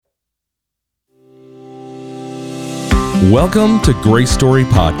Welcome to Grace Story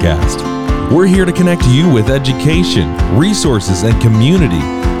Podcast. We're here to connect you with education, resources, and community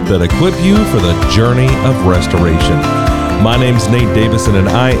that equip you for the journey of restoration. My name's Nate Davison, and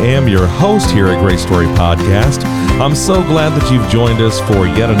I am your host here at Grace Story Podcast. I'm so glad that you've joined us for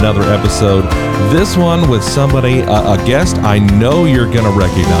yet another episode. This one with somebody, a guest I know you're going to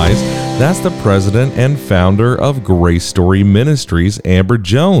recognize. That's the president and founder of Grace Story Ministries, Amber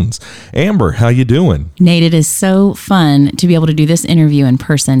Jones. Amber, how you doing? Nate, it is so fun to be able to do this interview in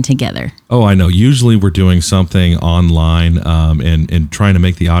person together. Oh, I know. Usually we're doing something online and trying to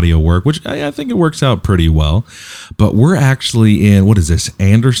make the audio work, which I think it works out pretty well. But we're actually in, what is this,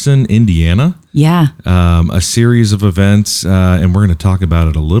 Anderson, Indiana? Yeah. A series of events, and we're going to talk about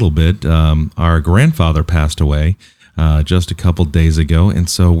it a little bit. Our grandfather passed away just a couple days ago, and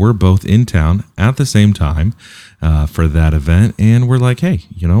so we're both in town at the same time for that event, and we're like, hey,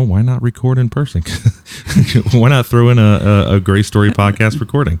 why not record in person? Why not throw in a Grace Story Podcast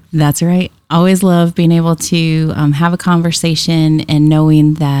recording? That's right. Always love being able to have a conversation and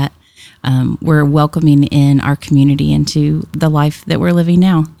knowing that we're welcoming in our community into the life that we're living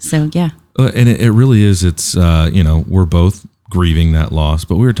now. So, yeah. And it really is. It's, we're both grieving that loss,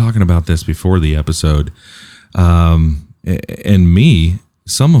 but we were talking about this before the episode. And me,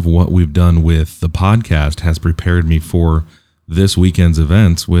 some of what we've done with the podcast has prepared me for this weekend's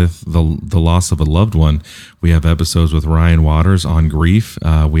events with the loss of a loved one. We have episodes with Ryan Waters on grief.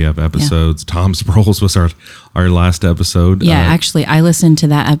 We have episodes. Yeah. Tom Sproles was our last episode. Yeah, actually, I listened to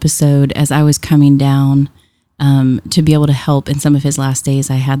that episode as I was coming down to be able to help in some of his last days.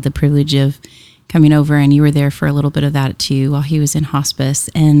 I had the privilege of coming over, and you were there for a little bit of that too while he was in hospice.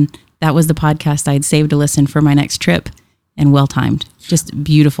 And that was the podcast I'd saved to listen for my next trip, and well-timed. Just a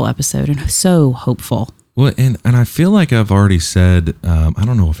beautiful episode and so hopeful. Well, and I feel like I've already said, I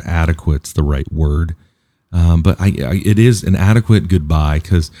don't know if adequate's the right word, but it is an adequate goodbye,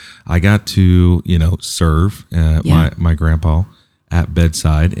 because I got to, serve my grandpa at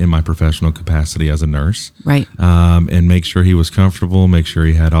bedside in my professional capacity as a nurse. Right. And make sure he was comfortable, make sure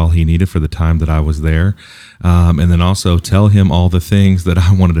he had all he needed for the time that I was there. And then also tell him all the things that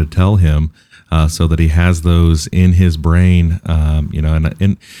I wanted to tell him, so that he has those in his brain.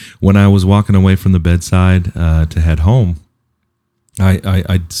 And when I was walking away from the bedside to head home,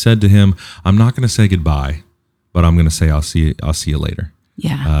 I said to him, I'm not going to say goodbye, but I'm going to say, I'll see you later.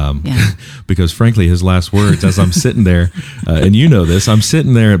 Yeah. Because frankly, his last words as I'm sitting there, and this, I'm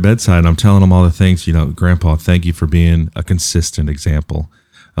sitting there at bedside and I'm telling him all the things, Grandpa, thank you for being a consistent example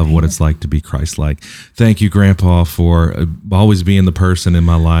of what it's like to be Christ-like. Thank you, Grandpa, for always being the person in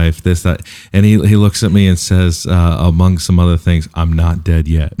my life, this, that. And he looks at me and says, among some other things, I'm not dead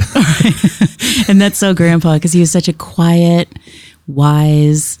yet. And that's so Grandpa, because he was such a quiet,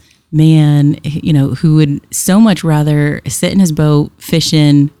 wise man, who would so much rather sit in his boat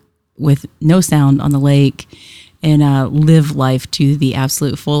fishing with no sound on the lake and live life to the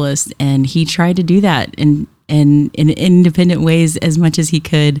absolute fullest. And he tried to do that in independent ways as much as he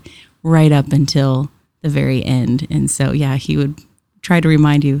could, right up until the very end. And so, yeah, he would try to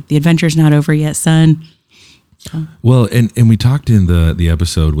remind you, the adventure's not over yet, son. Well, and we talked in the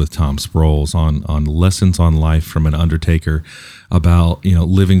episode with Tom Sproles on lessons on life from an undertaker about,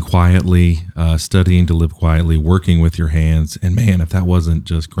 living quietly, studying to live quietly, working with your hands. And man, if that wasn't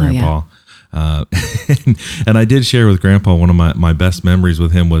just Grandpa. And I did share with Grandpa, one of my best memories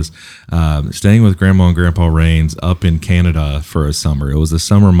with him was staying with Grandma and Grandpa Rains up in Canada for a summer. It was the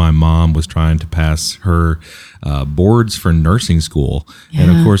summer my mom was trying to pass her boards for nursing school. Yeah.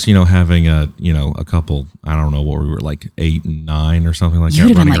 And of course, having a couple, I don't know what we were, like 8 and 9 or something like that. You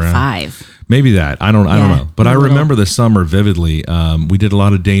would have been like around. 5. Maybe that. I don't know. But I remember the summer vividly. We did a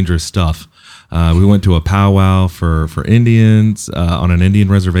lot of dangerous stuff. We went to a powwow for Indians on an Indian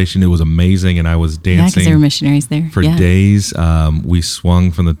reservation. It was amazing, and I was dancing. Because there were missionaries there. For days. We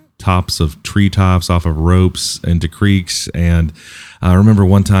swung from the tops of treetops, off of ropes into creeks. And I remember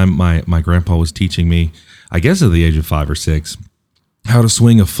one time my grandpa was teaching me, I guess at the age of 5 or 6, how to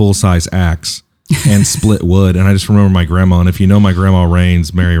swing a full-size axe and split wood. And I just remember my grandma, and if you know my grandma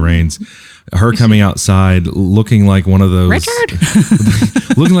Rains, Mary Rains, her coming outside looking like one of those,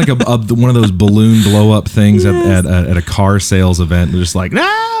 looking like one of those balloon blow up things at a car sales event. They're just like,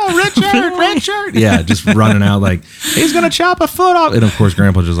 no, Richard. Yeah, just running out like, he's going to chop a foot off. And of course,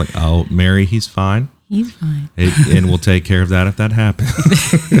 Grandpa's just like, oh, Mary, he's fine. He's fine. And we'll take care of that if that happens.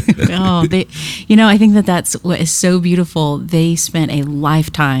 I think that's what is so beautiful. They spent a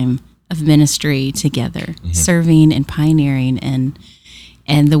lifetime of ministry together, serving and pioneering, and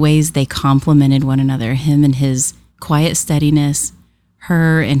the ways they complemented one another, him and his quiet steadiness,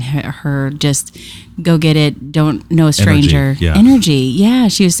 her and her just go get it, don't know a stranger yeah. energy. Yeah,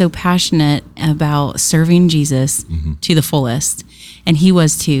 she was so passionate about serving Jesus to the fullest, and he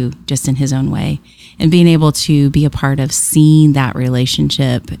was too, just in his own way. And being able to be a part of seeing that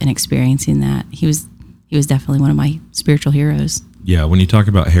relationship and experiencing that, he was definitely one of my spiritual heroes. Yeah, when you talk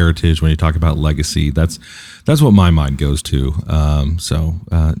about heritage, when you talk about legacy, that's what my mind goes to.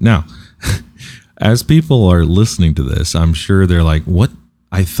 Now, as people are listening to this, I'm sure they're like, what?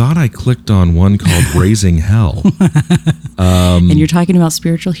 I thought I clicked on one called Raising Hell. And you're talking about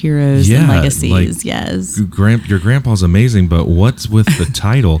spiritual heroes and legacies. Like, yes. Your grandpa's amazing, but what's with the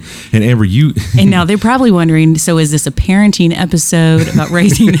title? And Amber, and now they're probably wondering, so is this a parenting episode about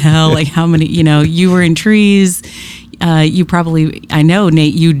raising hell? Like how many, you were in trees. You probably, I know,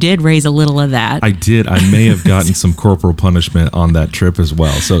 Nate, you did raise a little of that. I did. I may have gotten some corporal punishment on that trip as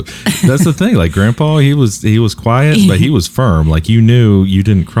well. So that's the thing. Like Grandpa, he was quiet, but he was firm. Like you knew you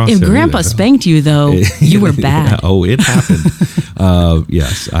didn't cross. If Grandpa spanked you, though, you were bad. Yeah, oh, it happened.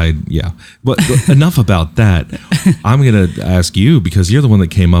 Yes, But enough about that. I'm going to ask you, because you're the one that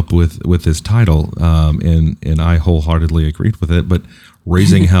came up with this title, and I wholeheartedly agreed with it. But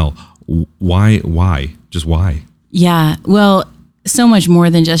Raising Hell, why? Just why? Yeah, well, so much more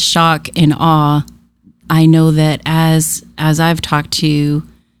than just shock and awe. I know that as I've talked to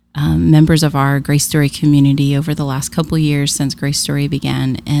members of our Grace Story community over the last couple of years since Grace Story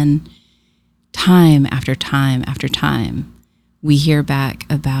began, and time after time after time, we hear back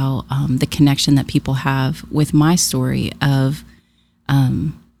about the connection that people have with my story of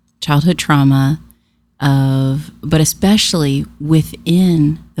childhood trauma, but especially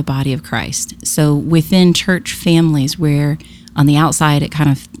within the body of Christ. So within church families where on the outside it kind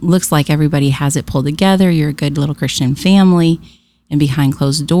of looks like everybody has it pulled together, you're a good little Christian family, and behind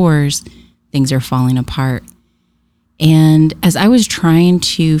closed doors, things are falling apart. And as I was trying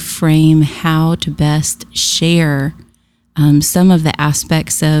to frame how to best share some of the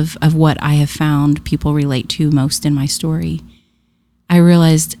aspects of what I have found people relate to most in my story, I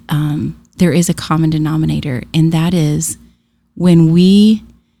realized there is a common denominator, and that is when we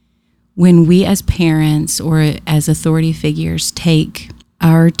as parents or as authority figures take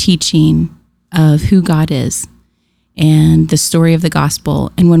our teaching of who God is and the story of the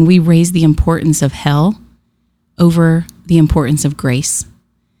gospel, and when we raise the importance of hell over the importance of grace,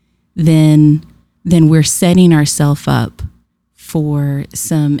 then we're setting ourselves up for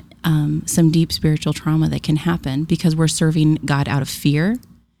some deep spiritual trauma that can happen because we're serving God out of fear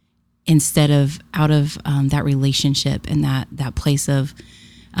instead of out of that relationship and that place of,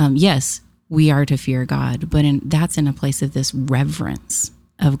 yes, we are to fear God, but that's in a place of this reverence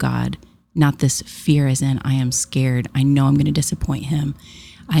of God, not this fear as in, I am scared. I know I'm going to disappoint him.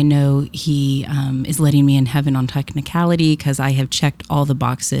 I know he is letting me in heaven on technicality because I have checked all the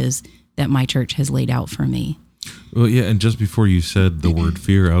boxes that my church has laid out for me. Well, yeah, and just before you said the word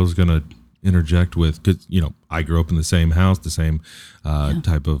fear, I was going to interject with, because I grew up in the same house, the same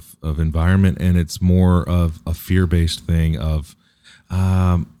type of environment, and it's more of a fear-based thing of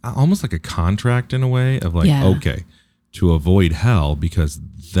almost like a contract in a way of like, okay, to avoid hell, because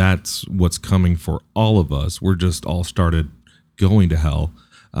that's what's coming for all of us. We're just all started going to hell.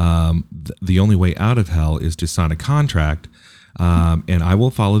 The only way out of hell is to sign a contract. And I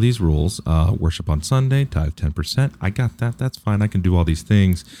will follow these rules, worship on Sunday, tithe 10%. I got that. That's fine. I can do all these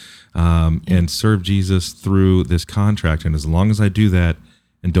things, and serve Jesus through this contract. And as long as I do that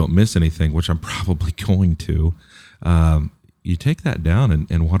and don't miss anything, which I'm probably going to, you take that down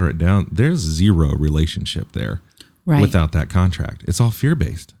and water it down. There's zero relationship there without that contract. It's all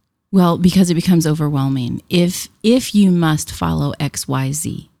fear-based. Well, because it becomes overwhelming. If you must follow X, Y,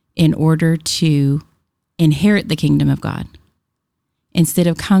 Z in order to inherit the kingdom of God, instead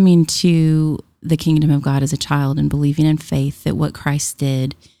of coming to the kingdom of God as a child and believing in faith that what Christ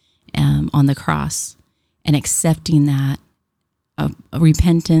did on the cross and accepting that, a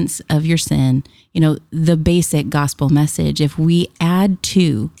repentance of your sin, the basic gospel message, if we add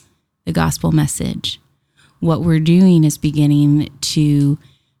to the gospel message, what we're doing is beginning to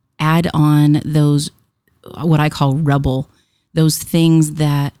add on those, what I call rubble, those things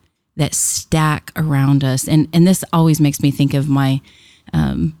that stack around us. And this always makes me think of my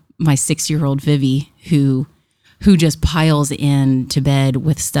 6-year-old Vivi, who just piles in to bed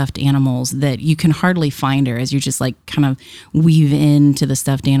with stuffed animals that you can hardly find her as you just like kind of weave into the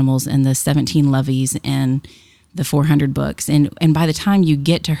stuffed animals and the 17 loveys and the 400 books. And by the time you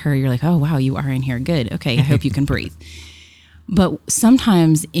get to her, you're like, oh, wow, you are in here. Good. Okay. I hope you can breathe. But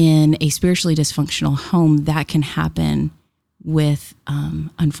sometimes in a spiritually dysfunctional home, that can happen with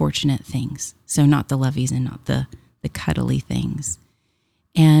unfortunate things. So not the loveys and not the cuddly things.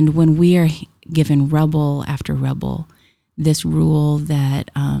 And when we are given rebel after rebel, this rule that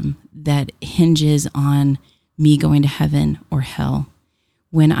that hinges on me going to heaven or hell,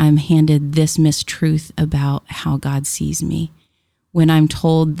 when I'm handed this mistruth about how God sees me, when I'm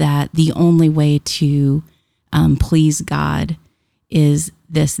told that the only way to please God is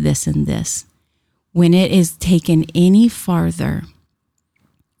this, this, and this, when it is taken any farther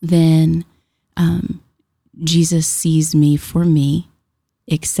than Jesus sees me for me,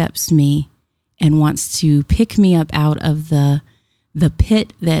 accepts me, and wants to pick me up out of the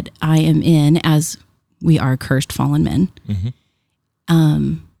pit that I am in, as we are cursed fallen men.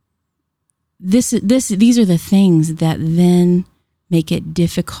 These are the things that then make it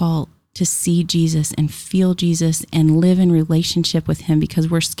difficult to see Jesus and feel Jesus and live in relationship with him, because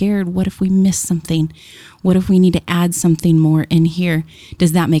we're scared. What if we miss something? What if we need to add something more in here?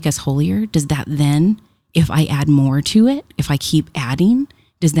 Does that make us holier? Does that then, if I add more to it, if I keep adding,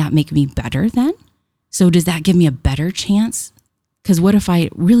 does that make me better then? So does that give me a better chance? Because what if I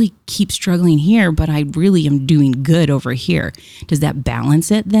really keep struggling here, but I really am doing good over here? Does that balance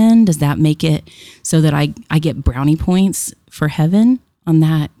it then? Does that make it so that I get brownie points for heaven on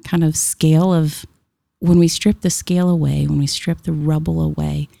that kind of scale of, when we strip the scale away, when we strip the rubble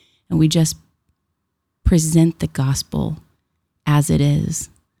away, and we just present the gospel as it is,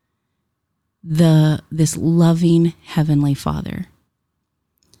 this loving Heavenly Father,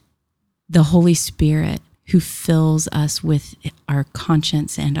 the Holy Spirit, who fills us with our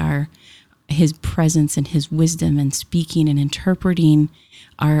conscience and his presence and his wisdom, and speaking and interpreting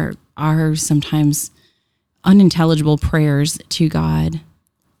our sometimes unintelligible prayers to God,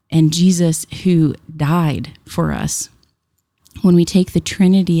 and Jesus who died for us. When we take the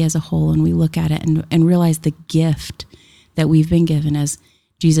Trinity as a whole and we look at it and realize the gift that we've been given as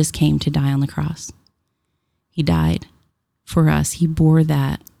Jesus came to die on the cross. He died for us. He bore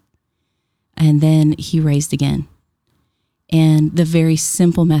that. And then he raised again. And the very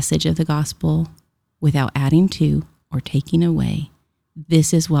simple message of the gospel, without adding to or taking away,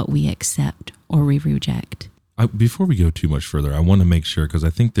 this is what we accept or we reject. Before we go too much further, I want to make sure, because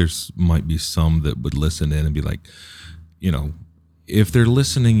I think there's might be some that would listen in and be like, if they're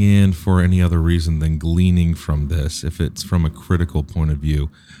listening in for any other reason than gleaning from this, if it's from a critical point of view,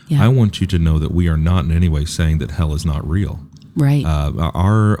 I want you to know that we are not in any way saying that hell is not real. Right.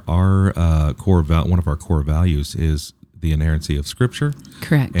 Our core one of our core values is the inerrancy of Scripture.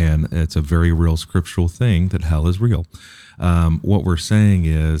 Correct. And it's a very real scriptural thing that hell is real. What we're saying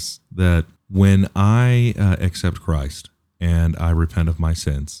is that when I accept Christ and I repent of my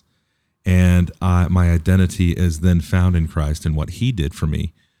sins, and my identity is then found in Christ and what he did for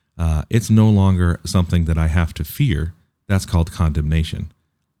me, it's no longer something that I have to fear. That's called condemnation.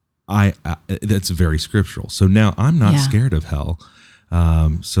 That's very scriptural. So now I'm not scared of hell.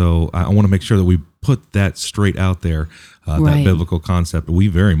 So I want to make sure that we put that straight out there, that biblical concept. We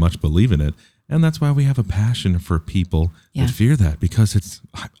very much believe in it. And that's why we have a passion for people that fear that, because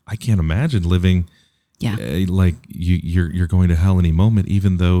I can't imagine living like you're going to hell any moment,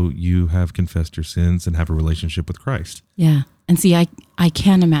 even though you have confessed your sins and have a relationship with Christ. Yeah. And see, I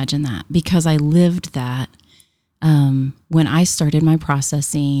can imagine that, because I lived that. When I started my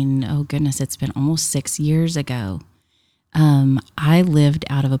processing, oh goodness, it's been almost 6 years ago. I lived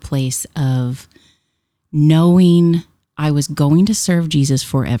out of a place of knowing I was going to serve Jesus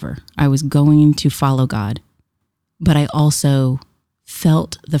forever. I was going to follow God, but I also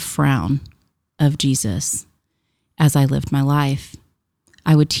felt the frown of Jesus as I lived my life.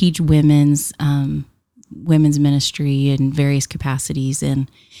 I would teach women's ministry in various capacities, and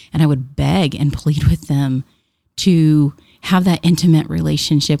I would beg and plead with them to have that intimate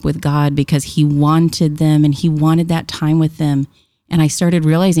relationship with God, because he wanted them and he wanted that time with them. And I started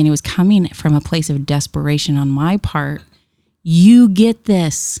realizing it was coming from a place of desperation on my part. You get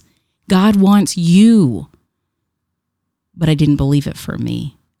this. God wants you. But I didn't believe it for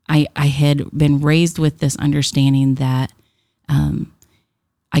me. I had been raised with this understanding that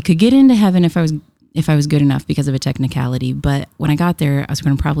I could get into heaven if I was good enough because of a technicality. But when I got there, I was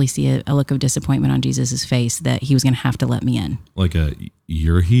going to probably see a look of disappointment on Jesus's face that he was going to have to let me in. Like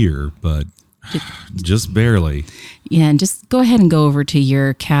you're here, but just barely. Yeah, and just go ahead and go over to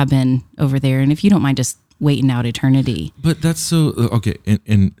your cabin over there. And if you don't mind, just waiting out eternity. But that's so, okay.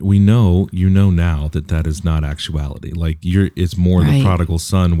 And we know, now that is not actuality. Like it's more the prodigal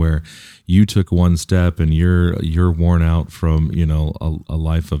son, where you took one step and you're worn out from, a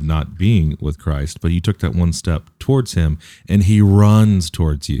life of not being with Christ, but you took that one step towards him and he runs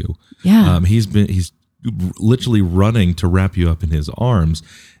towards you. Yeah. He's literally running to wrap you up in his arms.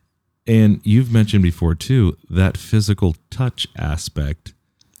 And you've mentioned before too, that physical touch aspect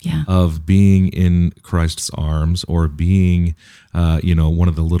Yeah. of being in Christ's arms or being, one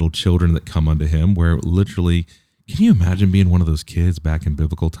of the little children that come unto him, where literally, can you imagine being one of those kids back in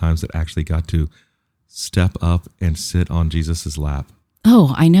biblical times that actually got to step up and sit on Jesus's lap?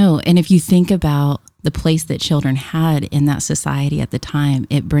 Oh, I know. And if you think about the place that children had in that society at the time,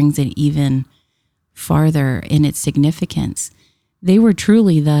 it brings it even farther in its significance. They were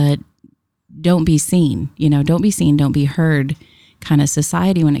truly the don't be seen, don't be seen, don't be heard kind of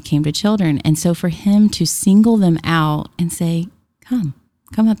society when it came to children. And so for him to single them out and say, come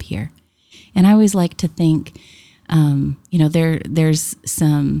up here. And I always like to think, there's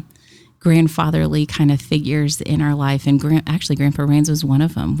some grandfatherly kind of figures in our life. And actually Grandpa Rains was one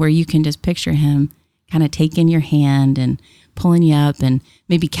of them, where you can just picture him kind of taking your hand and pulling you up and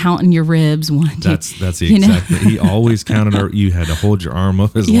maybe counting your ribs. That's exactly. He always counted you had to hold your arm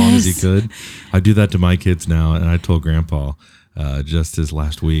up as long as you could. I do that to my kids now. And I told Grandpa just his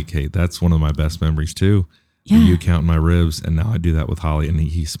last week, hey, that's one of my best memories too. Yeah. You count my ribs, and now I do that with Holly, and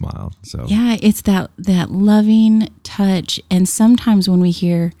he smiled. So yeah, it's that loving touch. And sometimes when we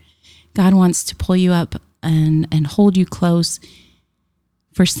hear God wants to pull you up and hold you close,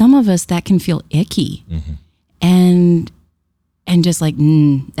 for some of us that can feel icky, and just like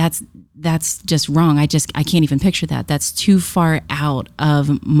that's just wrong. I can't even picture that. That's too far out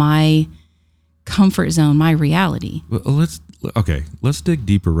of my comfort zone, my reality. Well, let's dig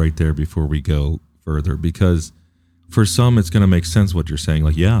deeper right there before we go further, because for some it's going to make sense what you're saying.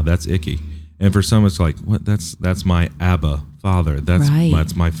 Like, yeah, that's icky. And for some it's like, what? That's my Abba Father.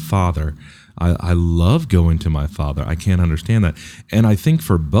 That's my Father. I love going to my Father. I can't understand that. And I think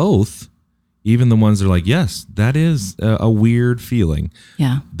for both, even the ones that are like, yes, that is a weird feeling.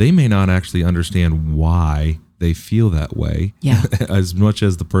 Yeah. They may not actually understand why they feel that way. Yeah. As much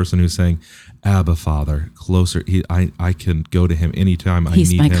as the person who's saying, Abba Father, closer. I can go to him anytime I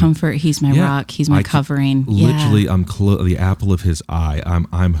need him. He's my comfort. He's my rock. He's my covering. Literally, I'm the apple of his eye.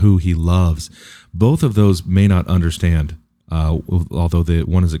 I'm who he loves. Both of those may not understand, although the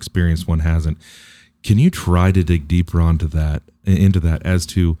one is experienced, one hasn't. Can you try to dig deeper into that as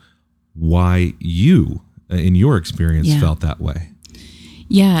to why you, in your experience, felt that way?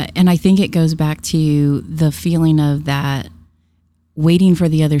 Yeah, and I think it goes back to the feeling of that waiting for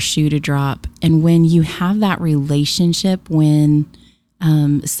the other shoe to drop. And when you have that relationship, when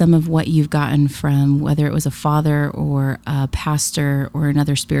some of what you've gotten from, whether it was a father or a pastor or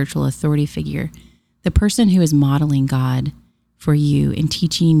another spiritual authority figure, the person who is modeling God for you and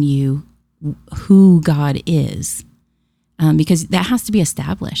teaching you who God is, because that has to be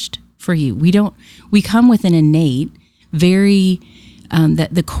established for you. We come with an innate, very, that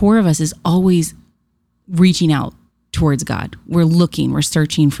the core of us is always reaching out towards God. We're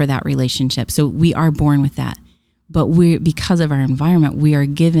searching for that relationship. So we are born with that. But because of our environment, we are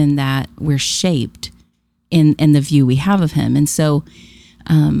given that, we're shaped in the view we have of him. And so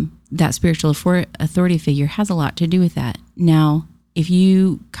that spiritual authority figure has a lot to do with that. Now, if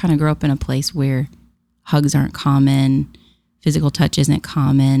you kind of grow up in a place where hugs aren't common, physical touch isn't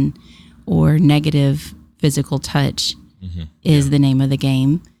common, or negative physical touch is the name of the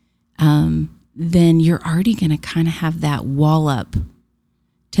game, then you're already going to kind of have that wall up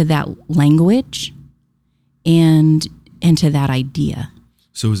to that language and to that idea.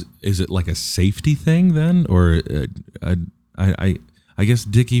 So is it like a safety thing then? Or I guess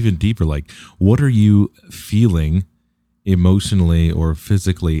dig even deeper, like what are you feeling emotionally or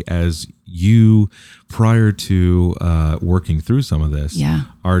physically as you, prior to working through some of this,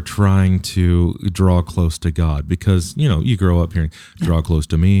 are trying to draw close to God? Because, you grow up hearing, draw close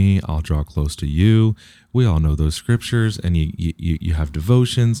to me, I'll draw close to you. We all know those scriptures, and you have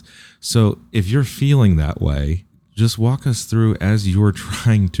devotions. So if you're feeling that way, just walk us through, as you're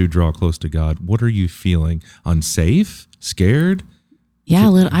trying to draw close to God, what are you feeling? Unsafe? Scared?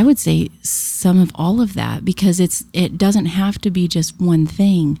 Yeah, I would say some of all of that, because it doesn't have to be just one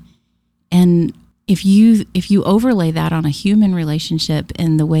thing. And if you overlay that on a human relationship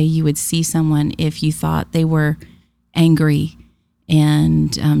and the way you would see someone if you thought they were angry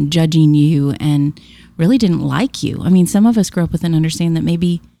and judging you and really didn't like you. I mean, some of us grow up with an understanding that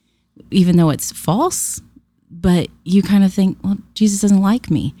maybe, even though it's false, but you kind of think, well, Jesus doesn't like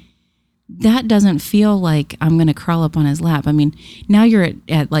me. That doesn't feel like I'm going to crawl up on his lap. I mean, now you're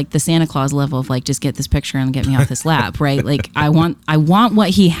at like the Santa Claus level of like, just get this picture and get me off this lap, right? Like I want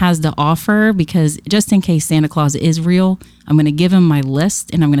what he has to offer, because just in case Santa Claus is real, I'm going to give him my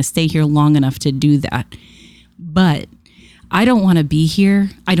list and I'm going to stay here long enough to do that. But I don't want to be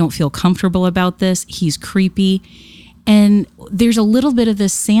here. I don't feel comfortable about this. He's creepy. And there's a little bit of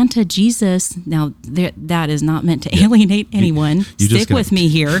this Santa Jesus. Now, that is not meant to alienate anyone. Stick with me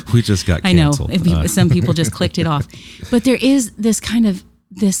here. We just got canceled. I know. Some people just clicked it off. But there is this kind of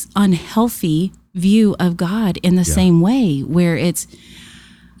this unhealthy view of God in the same way, where it's,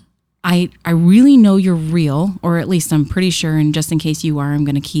 I really know you're real, or at least I'm pretty sure, and just in case you are, I'm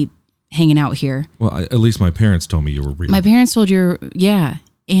going to keep hanging out here. Well, at least my parents told me you were real. My parents told you, yeah.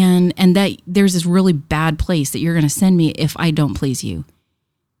 And that there's this really bad place that you're going to send me if I don't please you.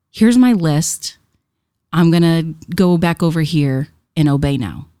 Here's my list. I'm going to go back over here and obey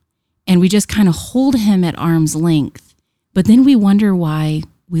now. And we just kind of hold him at arm's length. But then we wonder why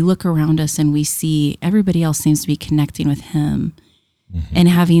we look around us and we see everybody else seems to be connecting with him and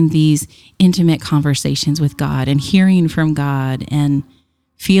having these intimate conversations with God and hearing from God and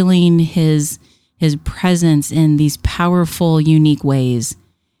feeling his presence in these powerful, unique ways.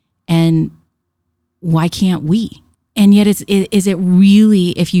 And why can't we? And yet is it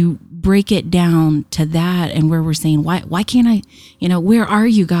really, if you break it down to that, and where we're saying, why can't I, where are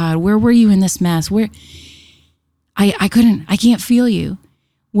you, God? Where were you in this mess? Where I can't feel you.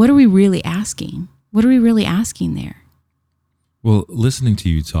 What are we really asking? What are we really asking there? Well, listening to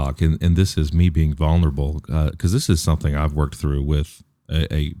you talk, and this is me being vulnerable, because this is something I've worked through with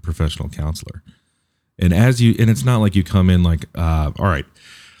a professional counselor. And it's not like you come in like, all right,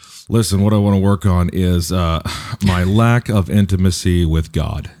 listen, what I want to work on is my lack of intimacy with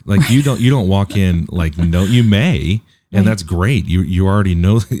God. Like you don't walk in like, no, you may, and that's great. You already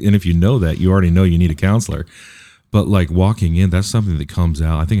know, and if you know that, you already know you need a counselor. But like walking in, that's something that comes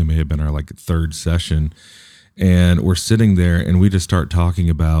out. I think it may have been our like third session, and we're sitting there and we just start talking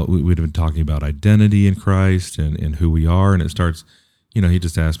about, we'd been talking about identity in Christ and who we are, and it starts, he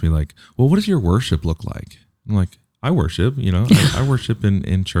just asked me like, well, what does your worship look like? I'm like, I worship, I worship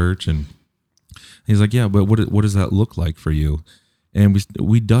in church. And he's like, yeah, but what does that look like for you? And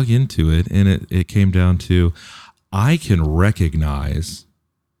we dug into it, and it came down to, I can recognize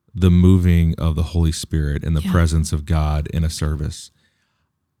the moving of the Holy Spirit and the presence of God in a service.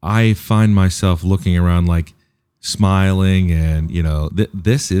 I find myself looking around like smiling and,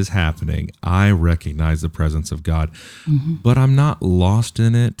 this is happening. I recognize the presence of God, but I'm not lost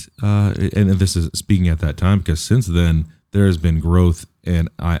in it. And this is speaking at that time, because since then there has been growth, and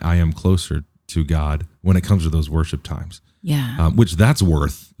I am closer to God when it comes to those worship times. Yeah. Which that's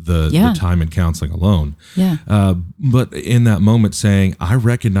worth the time in counseling alone. Yeah. But in that moment saying, I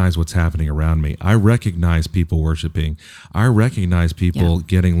recognize what's happening around me. I recognize people worshiping. I recognize people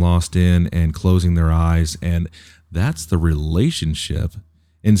getting lost in and closing their eyes. And that's the relationship,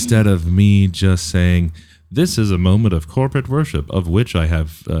 instead of me just saying, this is a moment of corporate worship of which I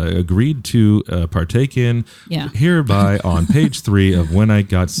have agreed to partake in hereby on page 3 of when I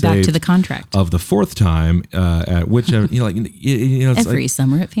got saved. Back to the contract. Of the 4th time at whichever, it's every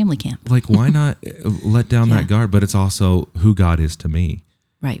summer at family camp. Like, why not let down that guard? But it's also who God is to me.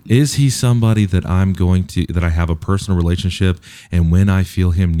 Right. Is he somebody that that I have a personal relationship, and when I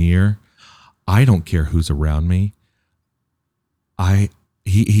feel him near, I don't care who's around me.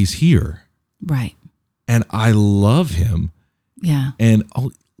 He's here. Right. And I love him. Yeah. And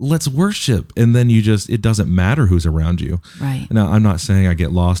let's worship. And then it doesn't matter who's around you. Right. Now, I'm not saying I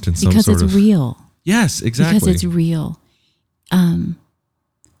get lost in because it's real. Yes, exactly. Because it's real.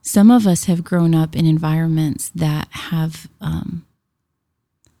 Some of us have grown up in environments that have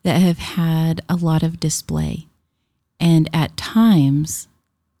had a lot of display. And at times,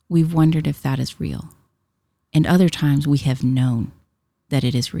 we've wondered if that is real. And other times, we have known that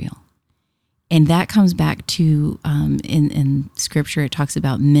it is real. And that comes back to, in Scripture, it talks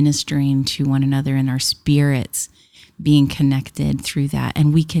about ministering to one another and our spirits being connected through that.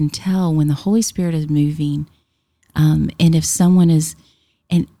 And we can tell when the Holy Spirit is moving, and if someone is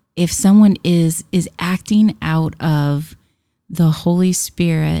acting out of the Holy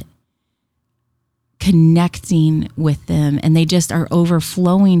Spirit connecting with them, and they just are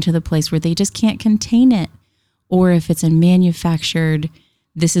overflowing to the place where they just can't contain it, or if it's a manufactured,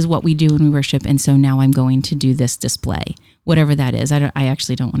 this is what we do when we worship, and so now I'm going to do this display, whatever that is. I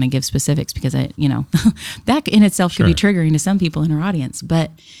actually don't want to give specifics, because that in itself could be triggering to some people in our audience.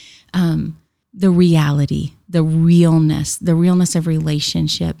 But the reality, the realness of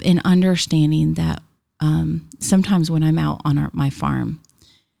relationship, and understanding that sometimes when I'm out on my farm,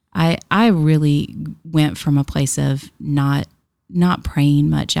 I really went from a place of not praying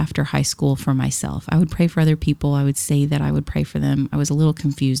much after high school for myself. I would pray for other people. I would say that I would pray for them. I was a little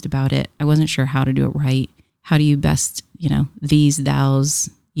confused about it. I wasn't sure how to do it right. How do you best, these, thous,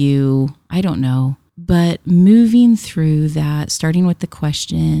 you, I don't know. But moving through that, starting with the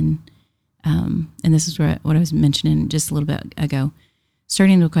question, and this is what I was mentioning just a little bit ago,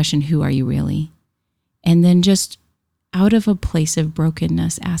 starting to question, who are you really? And then just out of a place of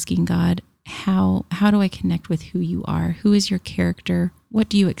brokenness, asking God, how do I connect with who you are? Who is your character? What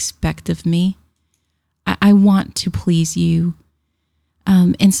do you expect of me? I want to please you.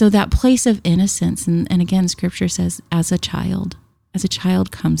 And so that place of innocence, and again, scripture says, as a child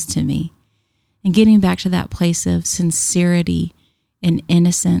comes to me. And getting back to that place of sincerity and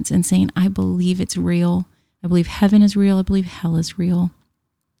innocence and saying, I believe it's real. I believe heaven is real. I believe hell is real.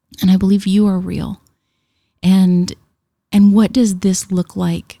 And I believe you are real. And what does this look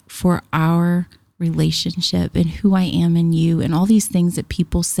like for our relationship and who I am in you and all these things that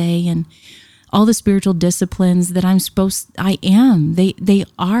people say and all the spiritual disciplines that I am. They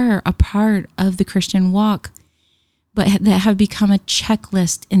are a part of the Christian walk, but that have become a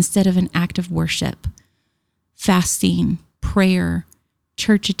checklist instead of an act of worship. Fasting, prayer,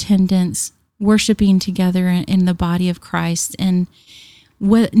 church attendance, worshiping together in the body of Christ. And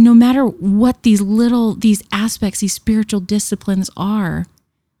no matter what these aspects, these spiritual disciplines are,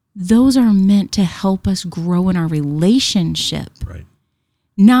 those are meant to help us grow in our relationship, right?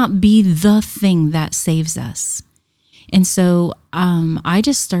 Not be the thing that saves us. And so I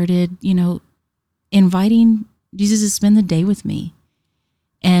just started, inviting Jesus to spend the day with me.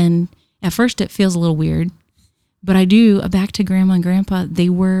 And at first it feels a little weird, but I do, back to Grandma and Grandpa, they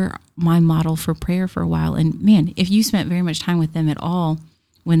were my model for prayer for a while. And man, if you spent very much time with them at all,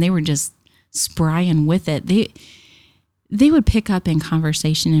 when they were just sprying with it, they would pick up in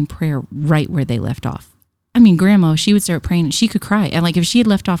conversation and prayer right where they left off. I mean, Grandma, she would start praying, she could cry. And like if she had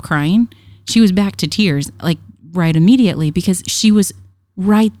left off crying, she was back to tears, like right immediately, because she was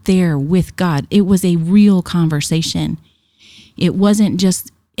right there with God. It was a real conversation. It wasn't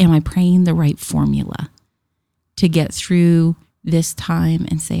just, am I praying the right formula to get through this time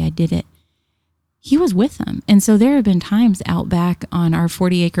and say I did it? He was with them. And so there have been times out back on our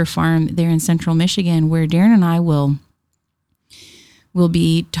 40-acre farm there in central Michigan where Darren and I will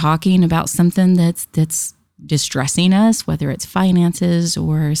be talking about something that's distressing us, whether it's finances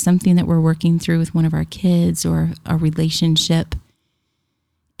or something that we're working through with one of our kids or a relationship.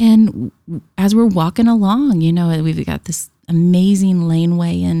 And as we're walking along, we've got this amazing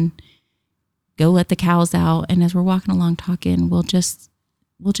laneway and go let the cows out. And as we're walking along talking, we'll just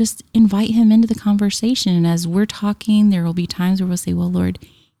invite him into the conversation. And as we're talking, there will be times where we'll say, well, Lord,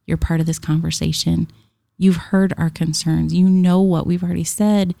 you're part of this conversation. You've heard our concerns. You know what we've already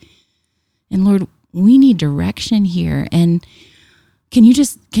said. And Lord, we need direction here. And can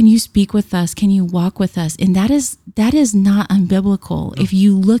you speak with us? Can you walk with us? And that is not unbiblical. No. If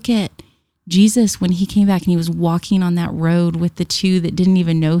you look at Jesus when he came back and he was walking on that road with the two that didn't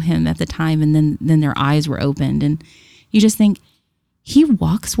even know him at the time, and then their eyes were opened, and you just think, he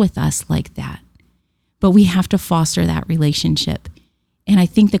walks with us like that. But we have to foster that relationship. And I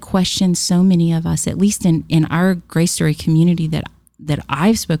think the question so many of us, at least in our Grace Story community that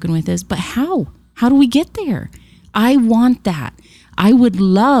I've spoken with, is, but how? How do we get there? I want that. I would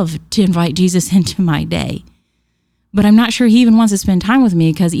love to invite Jesus into my day. But I'm not sure he even wants to spend time with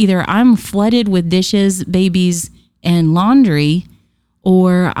me, because either I'm flooded with dishes, babies, and laundry,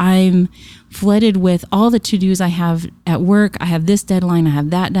 or I'm flooded with all the to-dos I have at work. I have this deadline. I have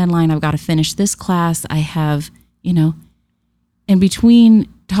that deadline. I've got to finish this class. I have, in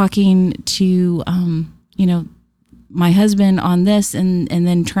between talking to, my husband on this and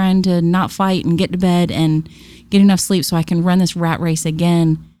then trying to not fight and get to bed and get enough sleep so I can run this rat race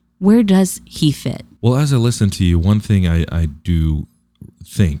again. Where does he fit? Well, as I listen to you, one thing I do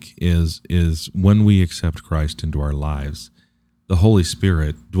think is when we accept Christ into our lives, the Holy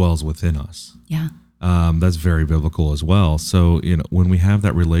Spirit dwells within us. Yeah. That's very biblical as well. So, when we have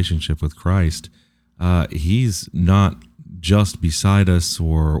that relationship with Christ, he's not just beside us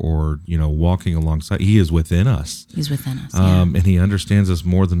or walking alongside. He is within us. He's within us. Yeah. And he understands us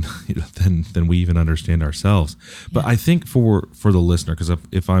more than we even understand ourselves. But I think for the listener, because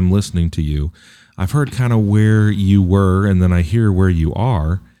if I'm listening to you, I've heard kind of where you were, and then I hear where you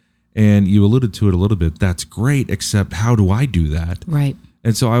are, and you alluded to it a little bit. That's great, except how do I do that? Right.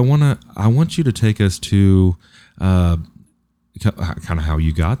 And so I want you to take us to kind of how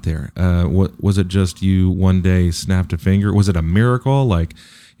you got there. What was it? Just you one day snapped a finger? Was it a miracle? Like,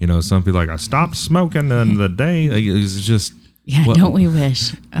 some people I stopped smoking in the day. It was just don't we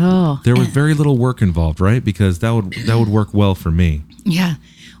wish? Oh, there was very little work involved, right? Because that would work well for me. Yeah.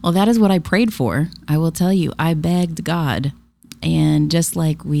 Well, that is what I prayed for. I will tell you, I begged God, and just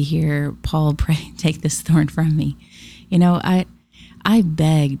like we hear Paul pray, "Take this thorn from me," I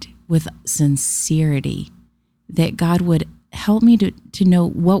begged with sincerity that God would help me to know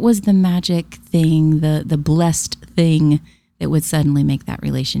what was the magic thing, the blessed thing that would suddenly make that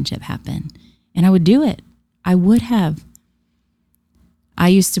relationship happen. And I would do it. I would have. I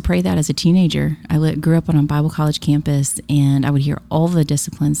used to pray that as a teenager. I grew up on a Bible college campus, and I would hear all the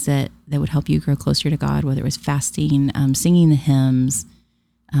disciplines that would help you grow closer to God, whether it was fasting, singing the hymns.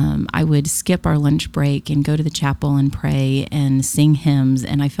 I would skip our lunch break and go to the chapel and pray and sing hymns,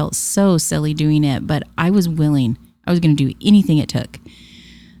 and I felt so silly doing it, but I was willing. I was going to do anything it took.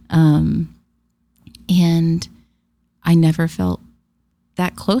 And I never felt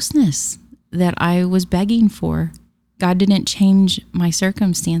that closeness that I was begging for. God didn't change my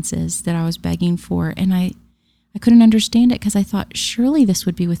circumstances that I was begging for. And I couldn't understand it because I thought, surely this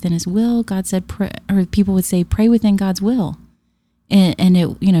would be within his will. God said, or people would say, pray within God's will. And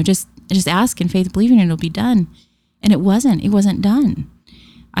it, just ask in faith, believing it'll be done. And it wasn't done.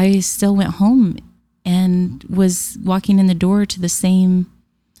 I still went home and was walking in the door to the same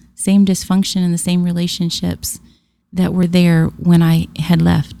dysfunction and the same relationships that were there when I had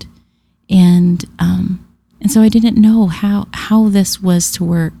left. And so I didn't know how this was to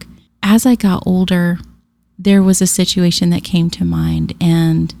work. As I got older, there was a situation that came to mind,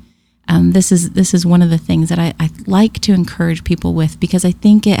 and this is one of the things that I like to encourage people with, because I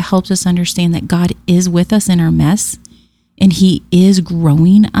think it helps us understand that God is with us in our mess, and he is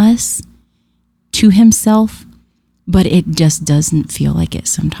growing us to himself, but it just doesn't feel like it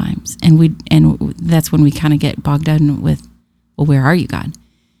sometimes. And that's when we kind of get bogged down with, well, where are you, God?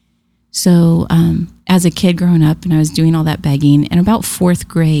 So as a kid growing up, and I was doing all that begging, and about fourth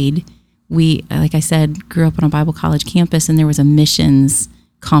grade, we, like I said, grew up on a Bible college campus, and there was a missions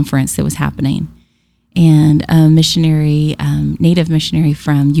conference that was happening. And a missionary, native missionary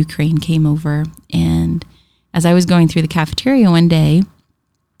from Ukraine came over. And as I was going through the cafeteria one day,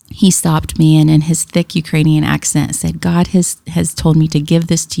 he stopped me and in his thick Ukrainian accent said, God has told me to give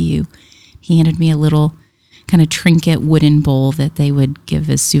this to you. He handed me a little kind of trinket wooden bowl that they would give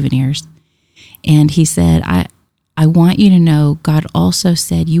as souvenirs. And he said, I want you to know God also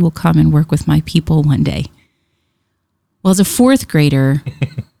said you will come and work with my people one day. Well, as a fourth grader,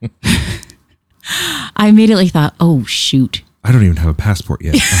 I immediately thought, oh, shoot. I don't even have a passport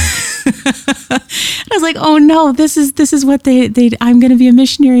yet. I was like, oh no, this is what I'm going to be a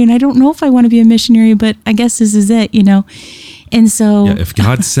missionary. And I don't know if I want to be a missionary, but I guess this is it, And so if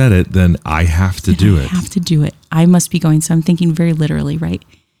God said it, then I have to do it. I have to do it. I must be going. So I'm thinking very literally, right?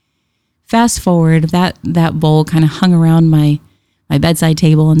 Fast forward, that bowl kind of hung around my bedside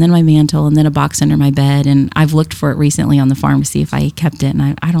table, and then my mantle, and then a box under my bed. And I've looked for it recently on the farm to see if I kept it,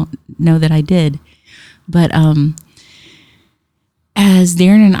 and I don't know that I did. But as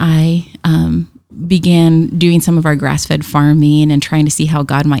Darren and I began doing some of our grass-fed farming and trying to see how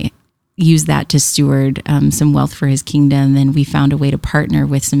God might use that to steward some wealth for his kingdom, and we found a way to partner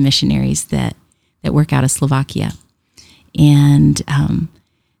with some missionaries that work out of Slovakia. And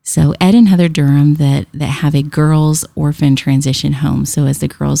so Ed and Heather Durham that have a girls' orphan transition home. So as the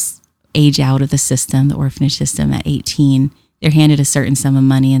girls age out of the system, the orphanage system at 18, they're handed a certain sum of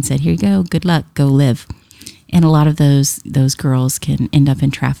money and said, here you go, good luck, go live. And a lot of those girls can end up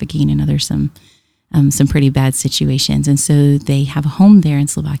in trafficking and some pretty bad situations. And so they have a home there in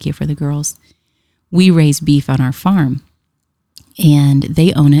Slovakia for the girls. We raise beef on our farm, and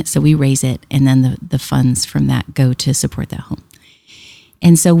they own it, so we raise it, and then the funds from that go to support that home.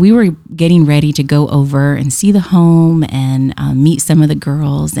 And so we were getting ready to go over and see the home and meet some of the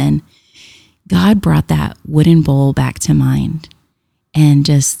girls, and God brought that wooden bowl back to mind. And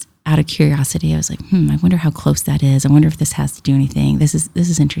just out of curiosity, I was like, I wonder how close that is. I wonder if this has to do anything. This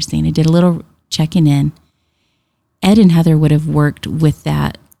is interesting. I did a little checking in. Ed and Heather would have worked with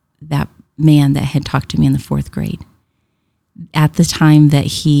that man that had talked to me in the fourth grade at the time that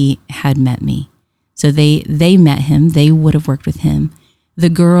he had met me. So they met him. They would have worked with him.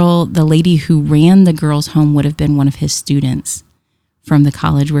 The lady who ran the girls' home would have been one of his students from the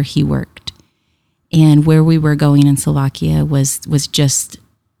college where he worked. And where we were going in Slovakia was just,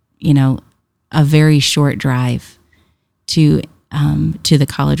 a very short drive to the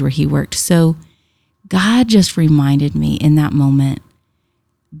college where he worked. So God just reminded me in that moment,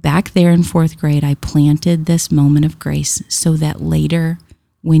 back there in fourth grade, I planted this moment of grace so that later,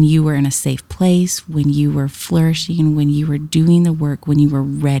 when you were in a safe place, when you were flourishing, when you were doing the work, when you were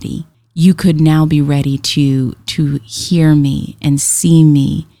ready, you could now be ready to hear me and see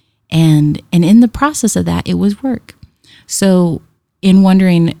me. And in the process of that, it was work. So in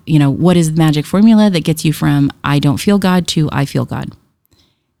wondering, what is the magic formula that gets you from I don't feel God to I feel God?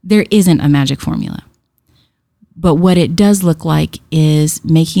 There isn't a magic formula. But what it does look like is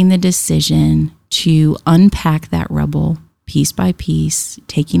making the decision to unpack that rubble, piece by piece,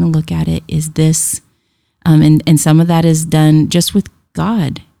 taking a look at it. Is this, and some of that is done just with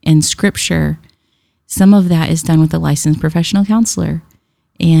God and scripture. Some of that is done with a licensed professional counselor,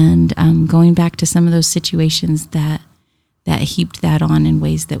 and going back to some of those situations that heaped that on in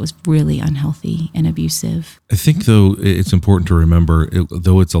ways that was really unhealthy and abusive. I think, though, it's important to remember,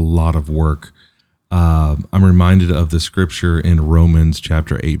 though it's a lot of work, I'm reminded of the scripture in Romans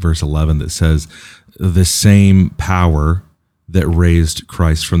chapter 8, verse 11 that says, the same power that raised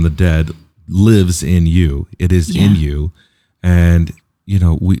Christ from the dead lives in you. It is in you. And,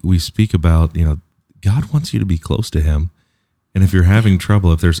 we speak about, God wants you to be close to him. And if you're having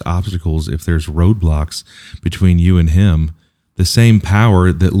trouble, if there's obstacles, if there's roadblocks between you and him, the same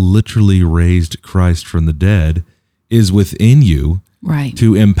power that literally raised Christ from the dead is within you, right,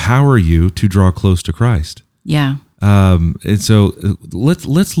 to empower you to draw close to Christ. Yeah. And so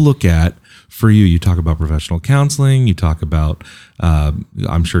let's look at, for you, you talk about professional counseling, you talk about,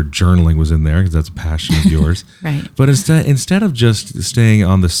 I'm sure journaling was in there because that's a passion of yours. Right. But instead of just staying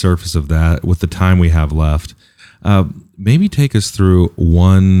on the surface of that with the time we have left, maybe take us through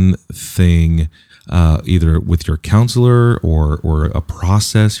one thing, either with your counselor or a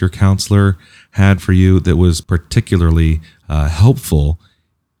process your counselor had for you that was particularly helpful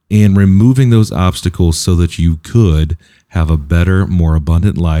in removing those obstacles so that you could have a better, more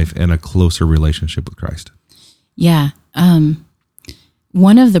abundant life and a closer relationship with Christ. Yeah.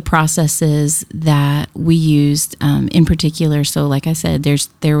 One of the processes that we used in particular, so like I said,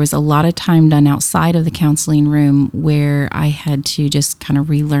 there was a lot of time done outside of the counseling room where I had to just kind of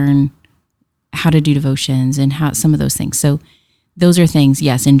relearn how to do devotions and how some of those things. So those are things,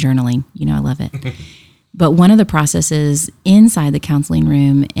 yes, in journaling, I love it. But one of the processes inside the counseling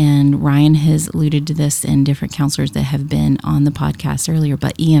room, and Ryan has alluded to this and different counselors that have been on the podcast earlier,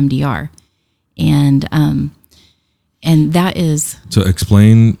 but EMDR. And that is... So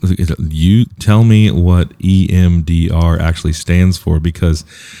explain, you tell me what EMDR actually stands for, because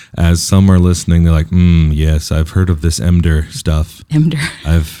as some are listening, they're like, yes, I've heard of this EMDR stuff.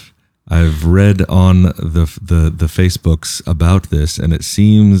 EMDR. I've read on the Facebooks about this, and it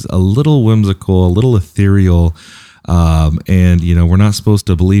seems a little whimsical, a little ethereal, and we're not supposed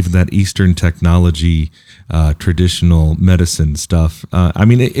to believe in that Eastern technology, traditional medicine stuff.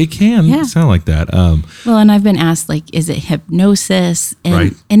 It can sound like that. Well, and I've been asked, is it hypnosis? And,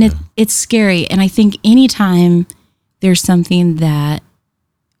 right. And it's scary. And I think anytime there's something that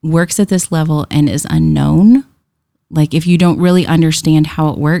works at this level and is unknown, if you don't really understand how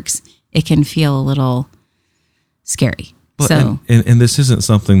it works, it can feel a little scary. But, and this isn't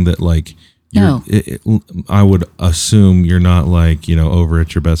something that no. I would assume you're not over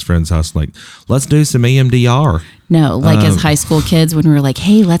at your best friend's house, let's do some EMDR. No, as high school kids when we were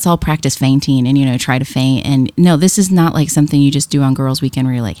hey, let's all practice fainting and, try to faint. And no, this is not something you just do on Girls Weekend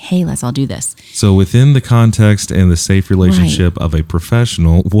where you're hey, let's all do this. So within the context and the safe relationship of a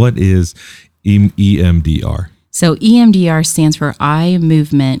professional, what is EMDR? So EMDR stands for eye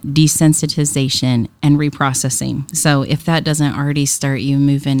movement desensitization and reprocessing. So if that doesn't already start you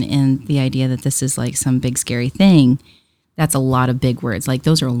moving in the idea that this is some big scary thing, that's a lot of big words.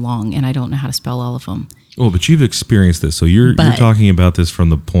 Those are long and I don't know how to spell all of them. Well, but you've experienced this. So you're talking about this from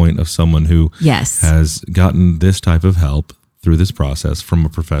the point of someone who has gotten this type of help through this process from a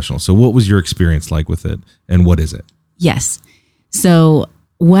professional. So what was your experience like with it, and what is it? Yes. So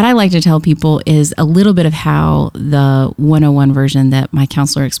what I like to tell people is a little bit of how the 101 version that my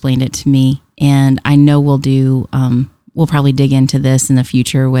counselor explained it to me. And I know we'll probably dig into this in the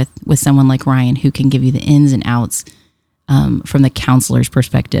future with someone like Ryan, who can give you the ins and outs from the counselor's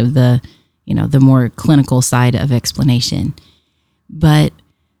perspective, the more clinical side of explanation. But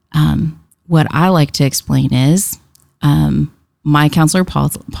what I like to explain is my counselor,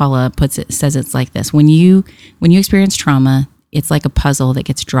 Paula, says it's like this. When you experience trauma, it's like a puzzle that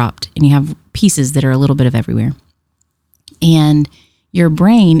gets dropped and you have pieces that are a little bit of everywhere. And your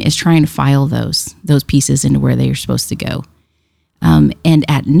brain is trying to file those pieces into where they are supposed to go. And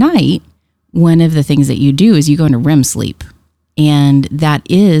at night, one of the things that you do is you go into REM sleep. And that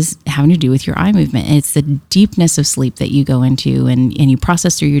is having to do with your eye movement. And it's the deepness of sleep that you go into and you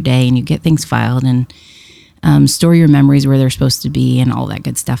process through your day and you get things filed and store your memories where they're supposed to be and all that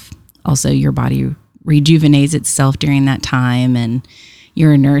good stuff. Also, your body rejuvenates itself during that time, and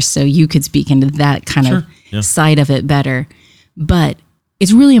you're a nurse, so you could speak into that kind of side of it better. But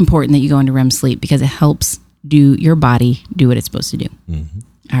it's really important that you go into REM sleep because it helps your body do what it's supposed to do. Mm-hmm.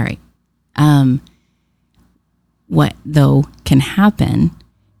 All right. What though can happen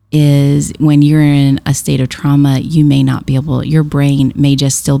is when you're in a state of trauma, you may not be able, your brain may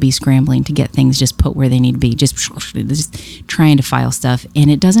just still be scrambling to get things just put where they need to be, just trying to file stuff.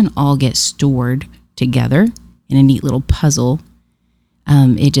 And it doesn't all get stored together in a neat little puzzle.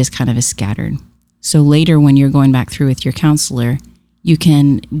 It just kind of is scattered. So later when you're going back through with your counselor, you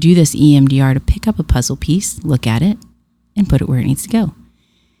can do this EMDR to pick up a puzzle piece, look at it, and put it where it needs to go.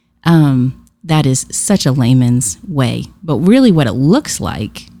 That is such a layman's way. But really what it looks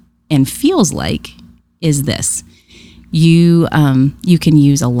like and feels like is this. You can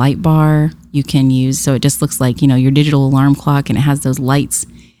use a light bar. You can use, so it just looks like, your digital alarm clock, and it has those lights,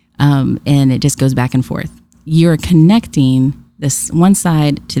 and it just goes back and forth. You're connecting this one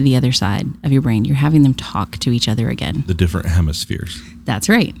side to the other side of your brain. You're having them talk to each other again. The different hemispheres. That's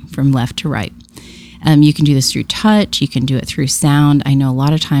right, from left to right. You can do this through touch. You can do it through sound. I know a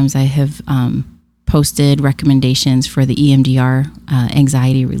lot of times I have posted recommendations for the EMDR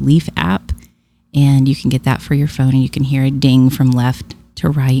anxiety relief app, and you can get that for your phone, and you can hear a ding from left to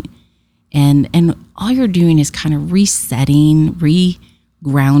right. And all you're doing is kind of resetting,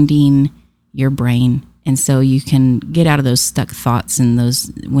 re-grounding your brain. And so you can get out of those stuck thoughts and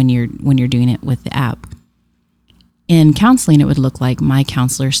those when you're doing it with the app. In counseling, it would look like my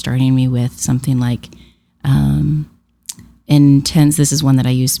counselor starting me with something like intense. This is one that I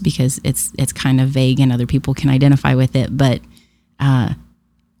use because it's kind of vague and other people can identify with it, but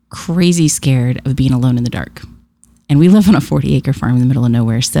crazy scared of being alone in the dark. And we live on a 40-acre farm in the middle of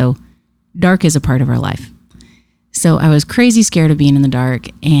nowhere, so dark is a part of our life. So I was crazy scared of being in the dark,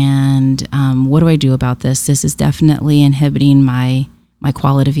 and what do I do about this? This is definitely inhibiting my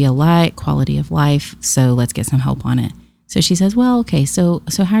quality of life, so let's get some help on it. So she says, well, okay, so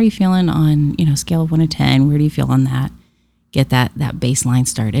how are you feeling on, scale of 1 to 10? Where do you feel on that? Get that baseline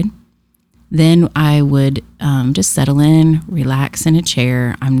started. Then I would just settle in, relax in a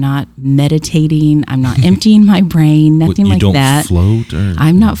chair. I'm not meditating. I'm not emptying my brain, nothing like that. You don't float?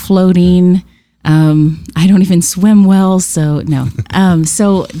 I'm not floating. I don't even swim well, so no.